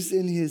digs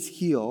in his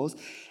heels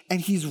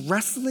and he's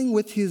wrestling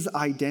with his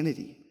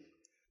identity.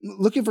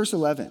 Look at verse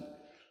 11.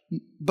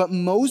 But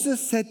Moses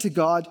said to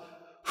God,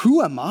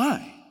 who am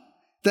I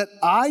that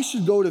I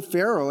should go to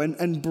Pharaoh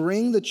and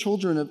bring the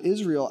children of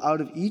Israel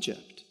out of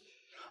Egypt?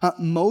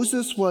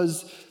 Moses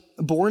was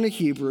born a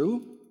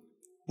Hebrew,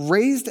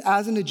 raised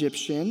as an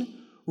Egyptian,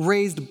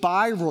 raised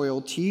by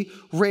royalty,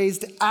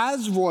 raised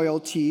as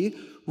royalty,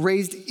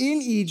 raised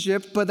in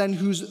Egypt, but then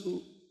who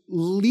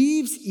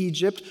leaves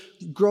Egypt,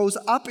 grows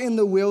up in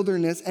the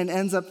wilderness, and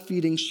ends up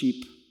feeding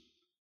sheep.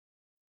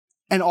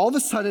 And all of a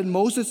sudden,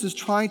 Moses is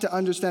trying to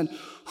understand,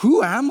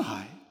 who am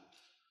I?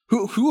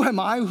 Who am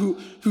I who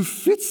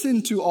fits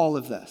into all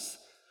of this?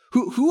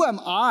 Who am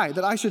I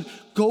that I should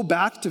go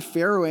back to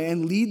Pharaoh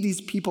and lead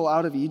these people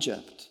out of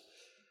Egypt?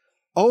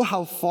 Oh,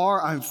 how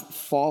far I've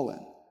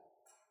fallen.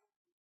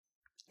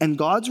 And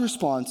God's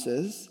response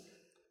is,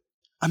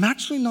 I'm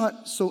actually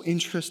not so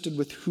interested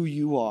with who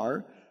you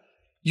are.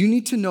 You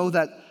need to know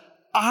that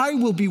I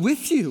will be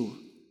with you.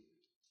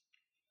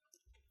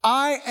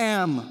 I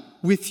am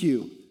with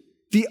you.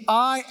 The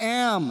I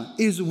am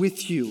is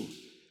with you.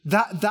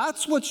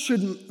 That's what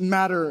should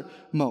matter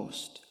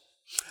most.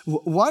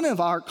 One of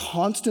our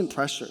constant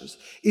pressures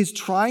is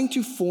trying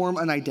to form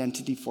an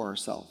identity for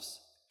ourselves.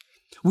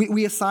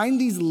 We assign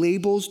these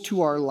labels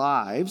to our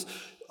lives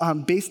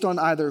based on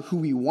either who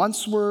we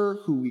once were,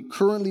 who we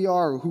currently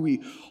are, or who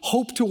we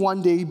hope to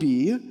one day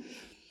be.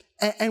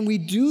 And we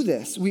do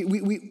this.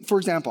 We for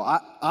example,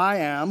 I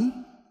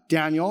am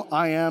Daniel.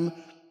 I am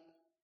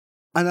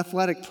an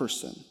athletic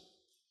person.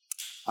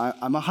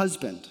 I'm a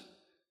husband.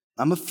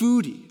 I'm a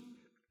foodie.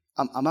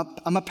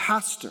 I'm a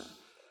pastor.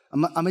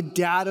 I'm a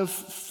dad of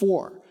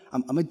 4.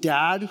 I'm a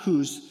dad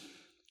who's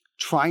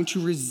trying to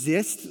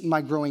resist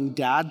my growing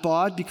dad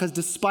bod because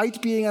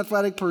despite being an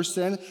athletic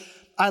person,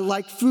 I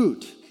like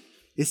food.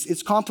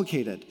 It's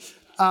complicated.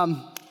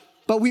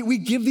 But we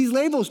give these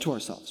labels to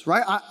ourselves,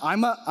 right?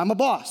 I'm a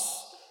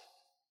boss.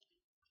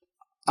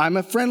 I'm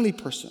a friendly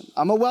person.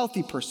 I'm a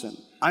wealthy person.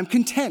 I'm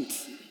content.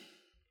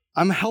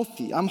 I'm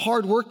healthy. I'm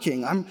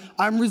hardworking.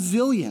 I'm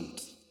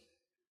resilient.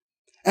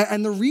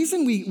 And the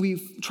reason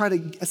we try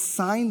to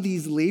assign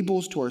these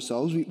labels to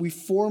ourselves, we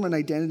form an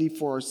identity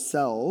for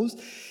ourselves,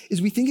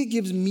 is we think it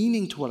gives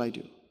meaning to what I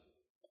do.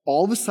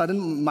 All of a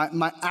sudden,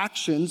 my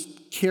actions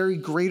carry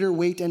greater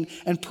weight and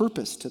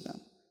purpose to them.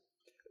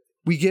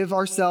 We give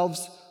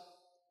ourselves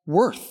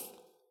worth.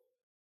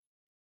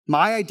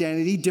 My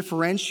identity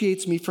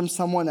differentiates me from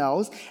someone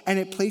else, and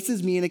it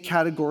places me in a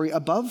category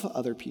above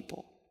other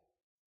people.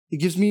 It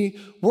gives me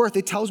worth.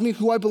 It tells me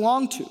who I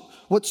belong to,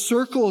 what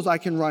circles I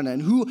can run in,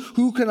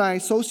 who can I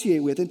associate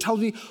with. It tells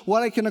me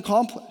what I can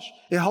accomplish.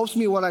 It helps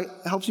me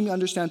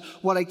understand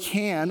what I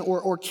can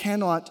or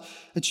cannot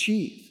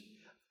achieve.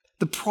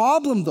 The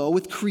problem, though,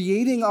 with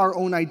creating our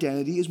own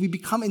identity is we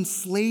become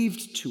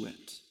enslaved to it.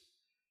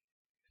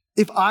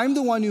 If I'm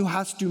the one who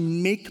has to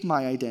make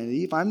my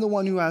identity, if I'm the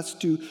one who has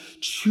to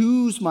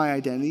choose my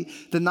identity,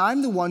 then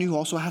I'm the one who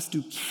also has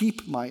to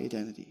keep my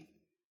identity.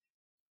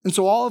 And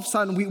so all of a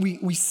sudden,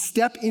 we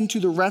step into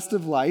the rest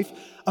of life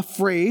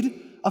afraid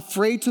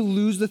to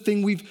lose the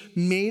thing we've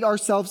made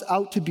ourselves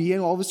out to be.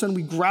 And all of a sudden,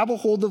 we grab a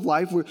hold of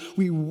life,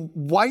 we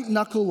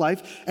white-knuckle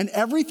life, and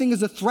everything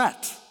is a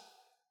threat.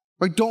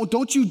 Right?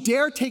 Don't you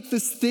dare take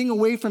this thing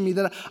away from me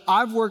that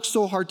I've worked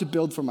so hard to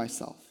build for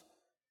myself.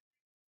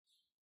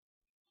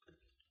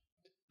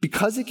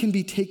 Because it can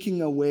be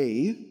taken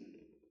away,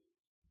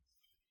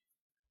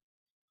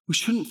 we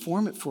shouldn't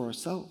form it for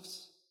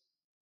ourselves.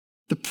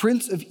 The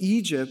prince of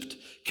Egypt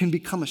can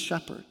become a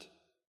shepherd.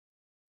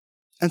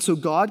 And so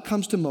God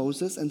comes to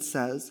Moses and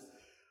says,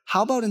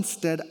 how about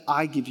instead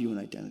I give you an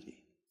identity?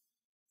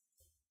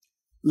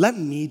 Let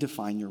me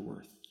define your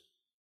worth.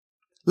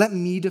 Let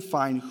me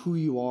define who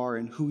you are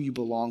and who you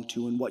belong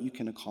to and what you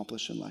can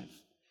accomplish in life.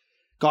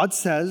 God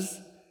says,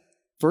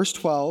 verse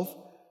 12,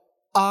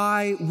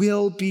 I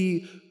will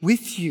be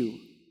with you.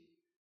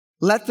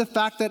 Let the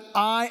fact that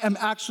I am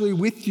actually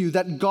with you,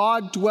 that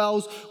God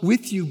dwells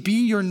with you,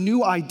 be your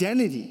new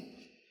identity.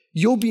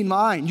 You'll be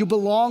mine. You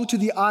belong to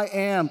the I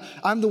am.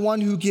 I'm the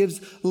one who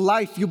gives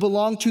life. You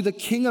belong to the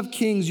King of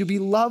Kings. You'll be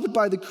loved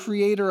by the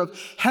Creator of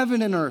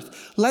heaven and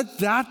earth. Let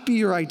that be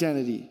your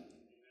identity.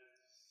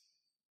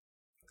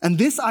 And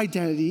this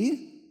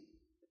identity,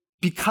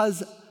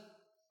 because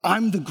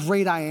I'm the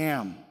great I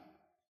am,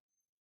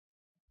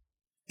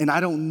 and I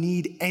don't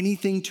need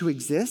anything to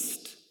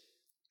exist,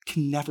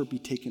 can never be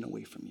taken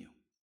away from you.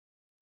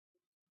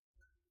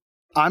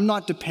 I'm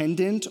not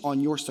dependent on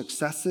your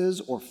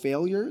successes or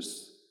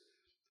failures,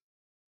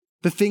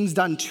 the things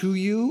done to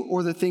you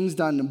or the things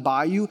done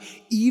by you.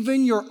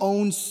 Even your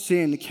own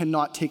sin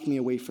cannot take me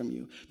away from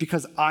you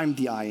because I'm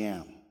the I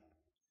am.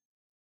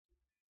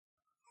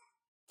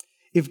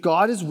 If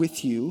God is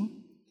with you,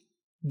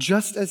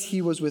 just as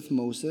he was with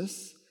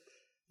Moses,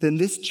 then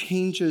this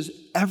changes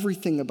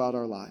everything about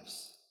our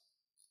lives.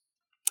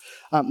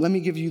 Let me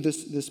give you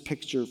this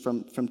picture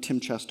from Tim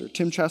Chester.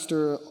 Tim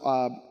Chester,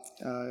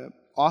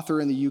 author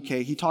in the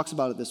UK, he talks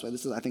about it this way.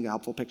 This is, I think, a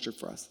helpful picture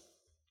for us.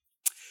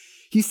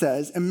 He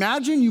says,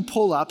 imagine you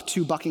pull up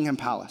to Buckingham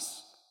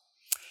Palace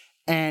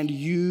and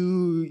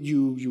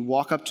you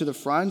walk up to the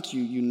front,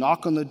 you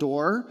knock on the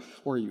door,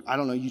 or you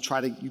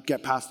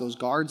get past those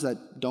guards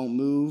that don't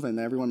move and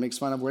everyone makes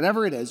fun of,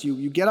 whatever it is.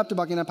 You get up to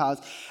Buckingham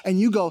Palace and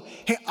you go,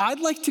 hey,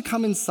 I'd like to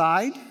come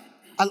inside.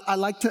 I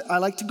like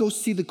to go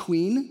see the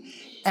Queen.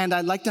 And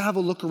I'd like to have a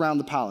look around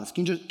the palace.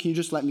 Can you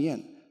just let me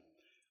in?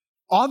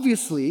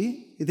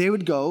 Obviously, they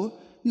would go,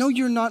 no,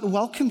 you're not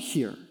welcome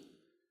here.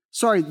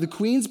 Sorry, the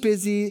Queen's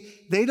busy.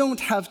 They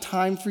don't have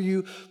time for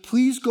you.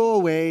 Please go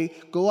away,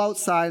 go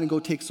outside and go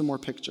take some more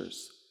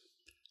pictures.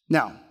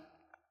 Now,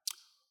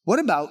 what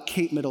about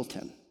Kate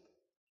Middleton?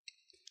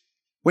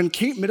 When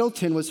Kate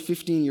Middleton was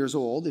 15 years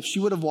old, if she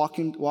would have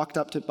walked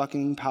up to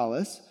Buckingham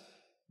Palace,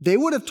 they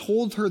would have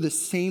told her the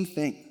same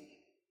thing.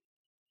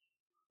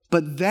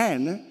 But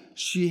then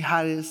she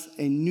has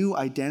a new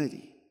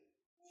identity.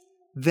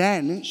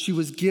 Then she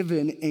was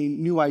given a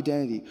new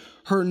identity.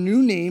 Her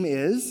new name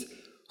is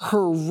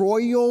Her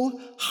Royal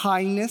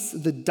Highness,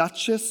 the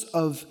Duchess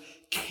of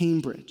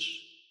Cambridge.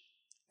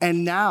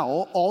 And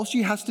now all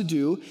she has to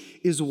do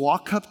is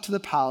walk up to the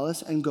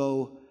palace and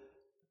go,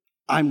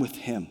 I'm with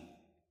him.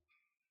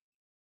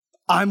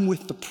 I'm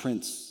with the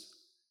prince.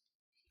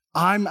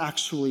 I'm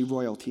actually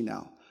royalty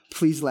now.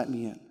 Please let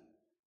me in.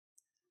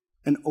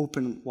 And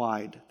open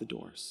wide the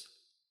doors.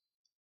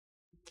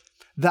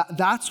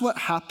 That's what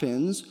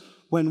happens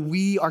when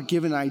we are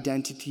given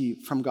identity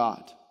from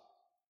God.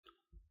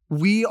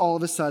 We all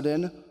of a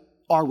sudden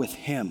are with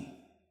him.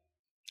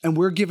 And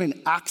we're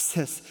given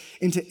access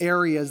into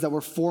areas that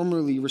were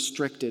formerly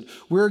restricted.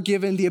 We're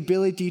given the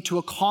ability to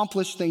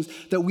accomplish things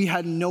that we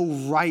had no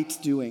right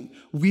doing.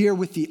 We are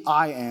with the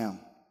I am.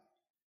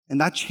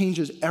 And that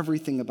changes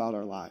everything about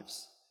our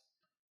lives.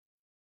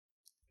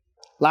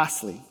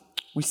 Lastly,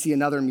 we see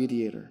another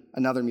mediator.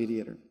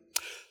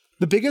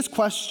 The biggest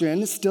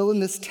question still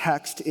in this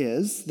text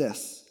is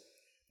this: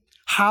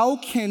 how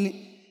can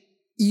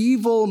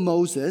evil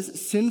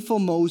Moses, sinful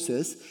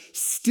Moses,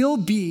 still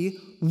be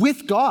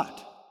with God?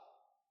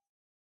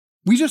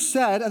 We just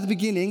said at the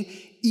beginning,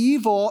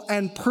 evil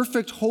and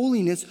perfect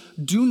holiness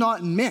do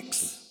not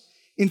mix.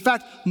 In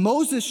fact,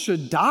 Moses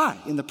should die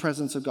in the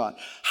presence of God.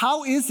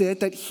 How is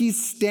it that he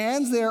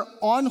stands there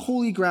on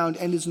holy ground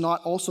and is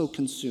not also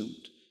consumed?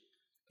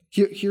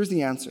 Here's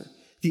the answer.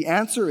 The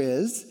answer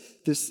is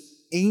this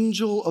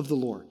angel of the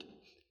Lord.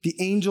 The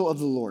angel of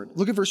the Lord.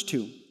 Look at verse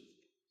 2.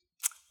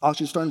 I'll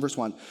actually start in verse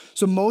 1.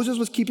 So Moses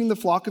was keeping the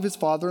flock of his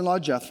father-in-law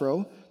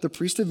Jethro, the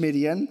priest of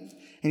Midian,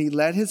 and he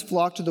led his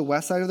flock to the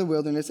west side of the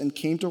wilderness and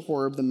came to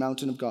Horeb, the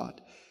mountain of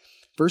God.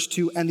 Verse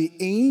 2, and the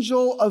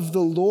angel of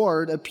the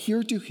Lord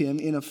appeared to him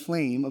in a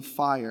flame of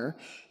fire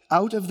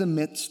out of the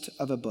midst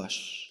of a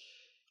bush.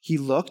 He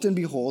looked, and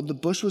behold, the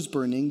bush was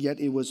burning, yet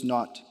it was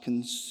not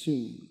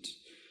consumed.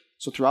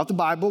 So throughout the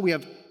Bible, we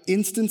have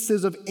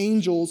instances of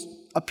angels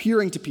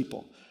appearing to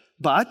people.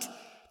 But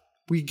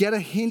we get a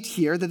hint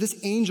here that this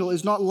angel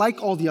is not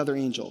like all the other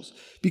angels,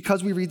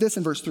 because we read this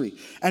in verse 3.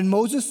 And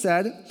Moses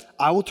said,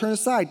 I will turn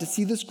aside to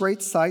see this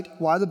great sight,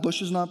 why the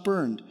bush is not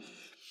burned.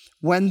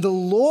 When the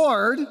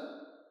Lord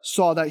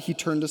saw that he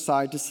turned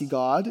aside to see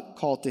God,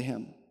 called to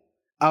him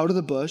out of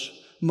the bush,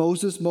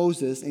 Moses,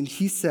 Moses, and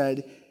he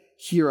said,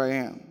 here I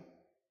am.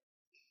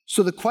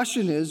 So the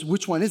question is,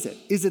 which one is it?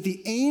 Is it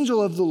the angel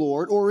of the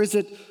Lord, or is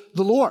it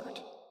the Lord?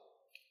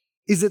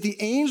 Is it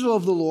the angel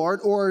of the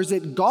Lord, or is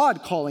it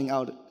God calling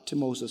out to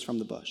Moses from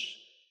the bush?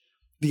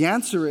 The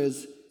answer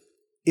is,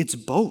 it's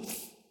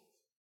both.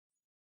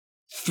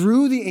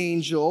 Through the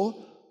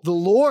angel, the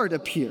Lord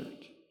appeared.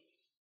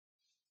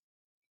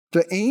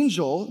 The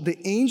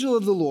angel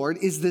of the Lord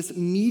is this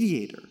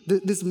mediator,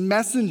 this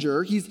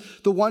messenger. He's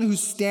the one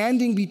who's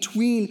standing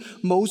between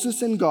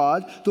Moses and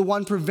God, the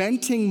one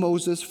preventing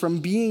Moses from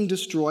being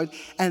destroyed,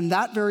 and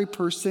that very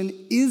person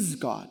is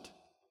God.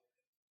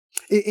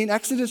 In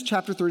Exodus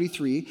chapter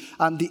 33,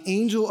 the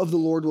angel of the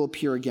Lord will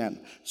appear again.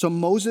 So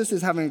Moses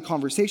is having a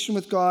conversation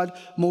with God.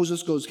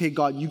 Moses goes, hey,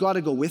 God, you got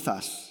to go with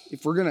us.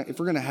 If we're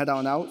gonna head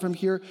on out from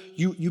here,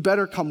 you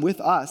better come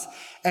with us.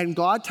 And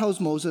God tells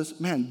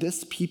Moses, man,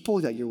 this people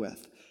that you're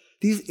with,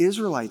 these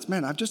Israelites,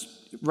 man, I've just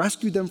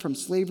rescued them from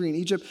slavery in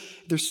Egypt.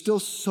 They're still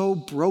so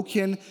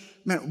broken.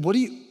 Man,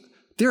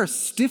 they're a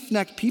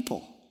stiff-necked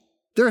people.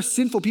 They're a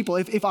sinful people.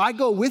 If I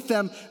go with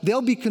them,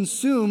 they'll be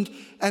consumed.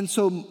 And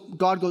so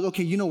God goes,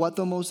 okay, you know what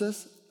though,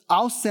 Moses?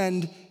 I'll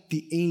send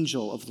the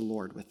angel of the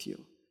Lord with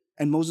you.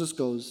 And Moses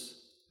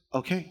goes,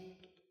 okay.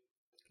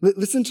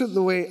 Listen to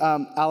the way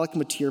Alec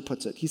Matier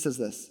puts it. He says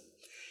this: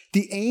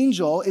 the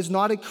angel is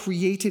not a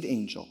created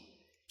angel.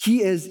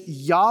 He is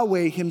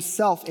Yahweh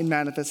himself in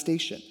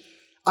manifestation,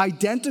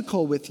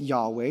 identical with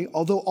Yahweh,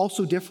 although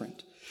also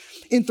different.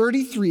 In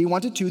 33,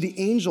 1-2, the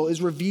angel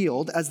is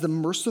revealed as the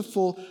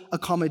merciful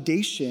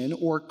accommodation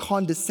or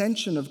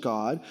condescension of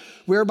God,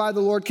 whereby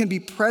the Lord can be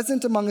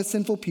present among a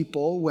sinful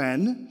people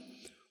when,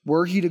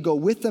 were he to go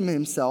with them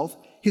himself,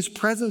 his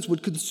presence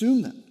would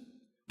consume them.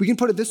 We can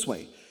put it this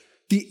way: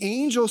 the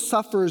angel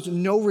suffers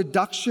no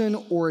reduction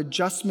or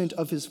adjustment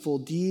of his full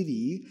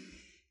deity,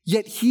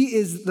 yet he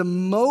is the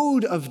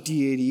mode of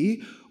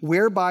deity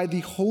whereby the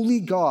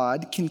holy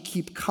God can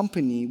keep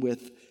company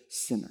with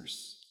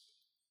sinners.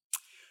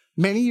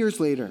 Many years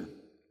later,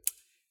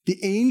 the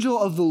angel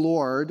of the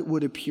Lord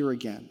would appear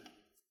again.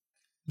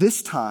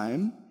 This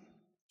time,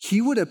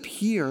 he would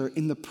appear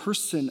in the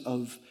person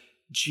of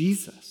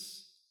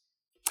Jesus.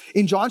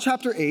 In John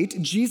chapter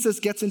 8,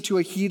 Jesus gets into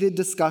a heated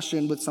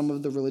discussion with some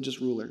of the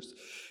religious rulers.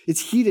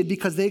 It's heated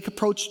because they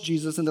approach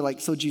Jesus and they're like,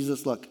 so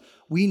Jesus, look,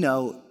 we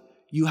know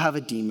you have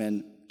a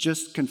demon.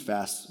 Just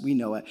confess. We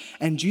know it.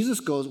 And Jesus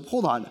goes,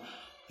 hold on.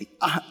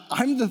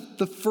 I'm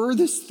the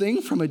furthest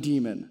thing from a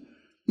demon.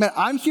 Man,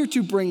 I'm here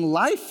to bring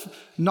life,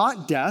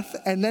 not death.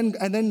 And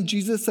then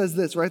Jesus says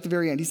this right at the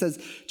very end. He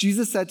says,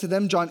 Jesus said to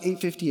them, John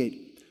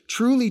 8:58,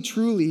 truly,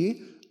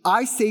 truly,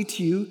 I say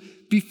to you,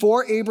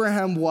 before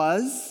Abraham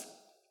was,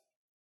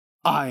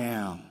 I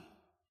am.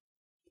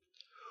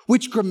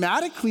 Which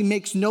grammatically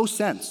makes no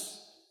sense.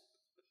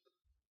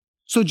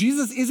 So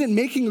Jesus isn't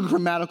making a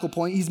grammatical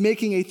point, he's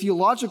making a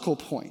theological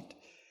point.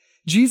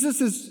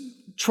 Jesus is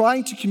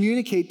trying to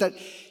communicate that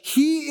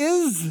he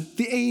is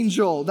the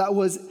angel that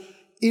was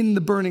in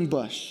the burning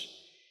bush.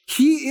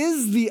 He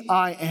is the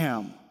I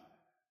am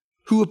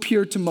who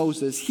appeared to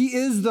Moses. He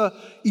is the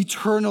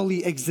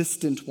eternally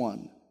existent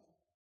one.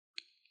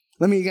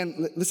 Let me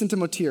again, listen to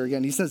Matier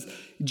again. He says,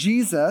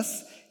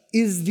 Jesus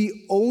is the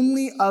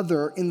only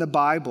other in the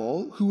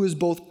Bible who is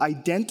both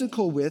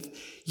identical with,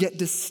 yet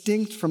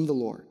distinct from the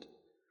Lord.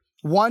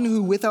 One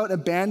who, without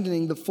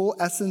abandoning the full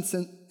essence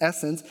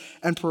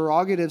and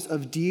prerogatives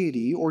of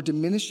deity or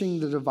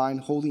diminishing the divine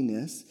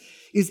holiness,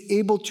 is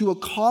able to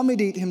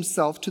accommodate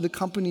himself to the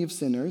company of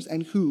sinners,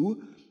 and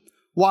who,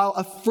 while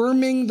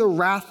affirming the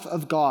wrath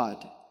of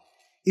God,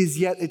 is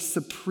yet a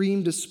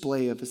supreme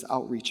display of his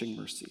outreaching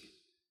mercy.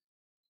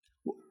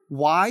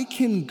 Why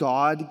can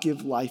God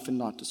give life and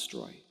not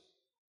destroy?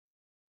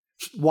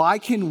 Why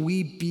can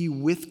we be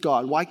with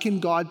God? Why can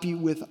God be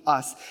with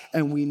us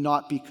and we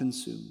not be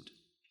consumed?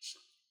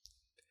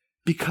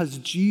 Because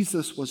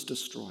Jesus was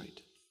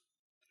destroyed.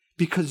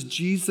 Because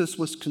Jesus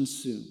was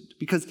consumed.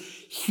 Because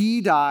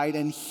he died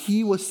and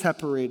he was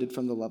separated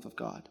from the love of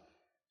God.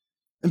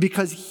 And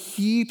because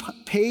he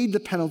paid the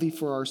penalty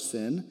for our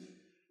sin,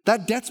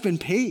 that debt's been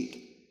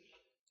paid.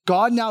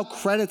 God now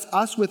credits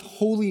us with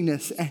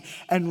holiness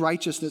and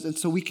righteousness, and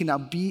so we can now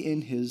be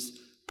in his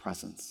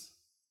presence.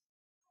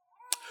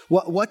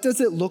 What does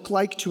it look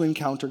like to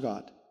encounter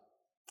God?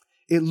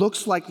 It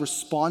looks like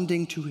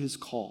responding to his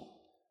call.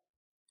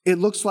 It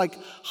looks like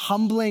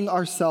humbling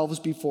ourselves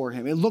before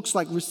him. It looks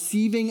like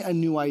receiving a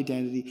new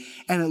identity.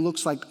 And it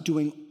looks like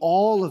doing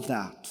all of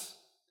that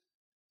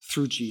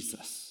through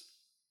Jesus.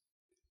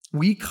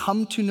 We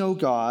come to know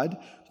God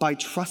by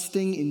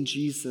trusting in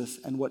Jesus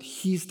and what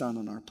he's done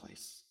in our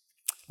place.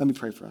 Let me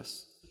pray for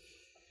us.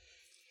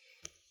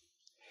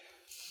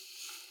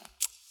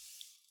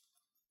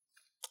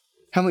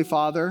 Heavenly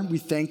Father, we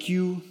thank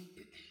you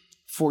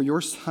for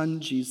your Son,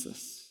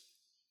 Jesus.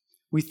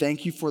 We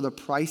thank you for the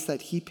price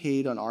that he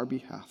paid on our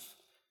behalf.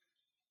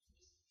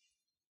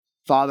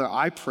 Father,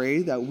 I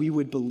pray that we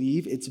would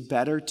believe it's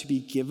better to be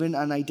given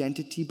an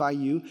identity by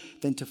you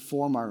than to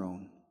form our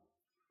own.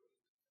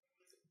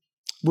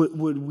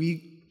 Would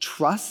we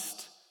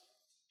trust,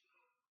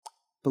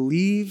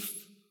 believe,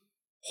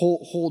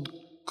 hold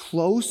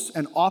close,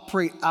 and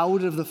operate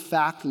out of the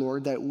fact,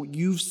 Lord, that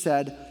you've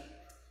said,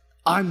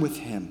 I'm with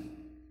him.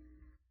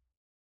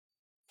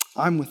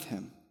 I'm with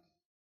him.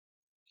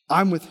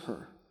 I'm with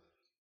her.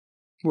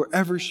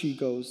 Wherever she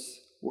goes,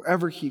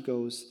 wherever he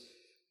goes,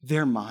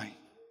 they're mine.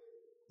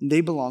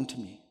 They belong to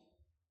me.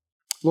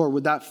 Lord,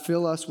 would that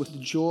fill us with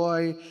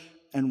joy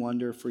and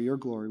wonder for your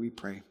glory, we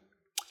pray.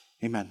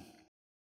 Amen.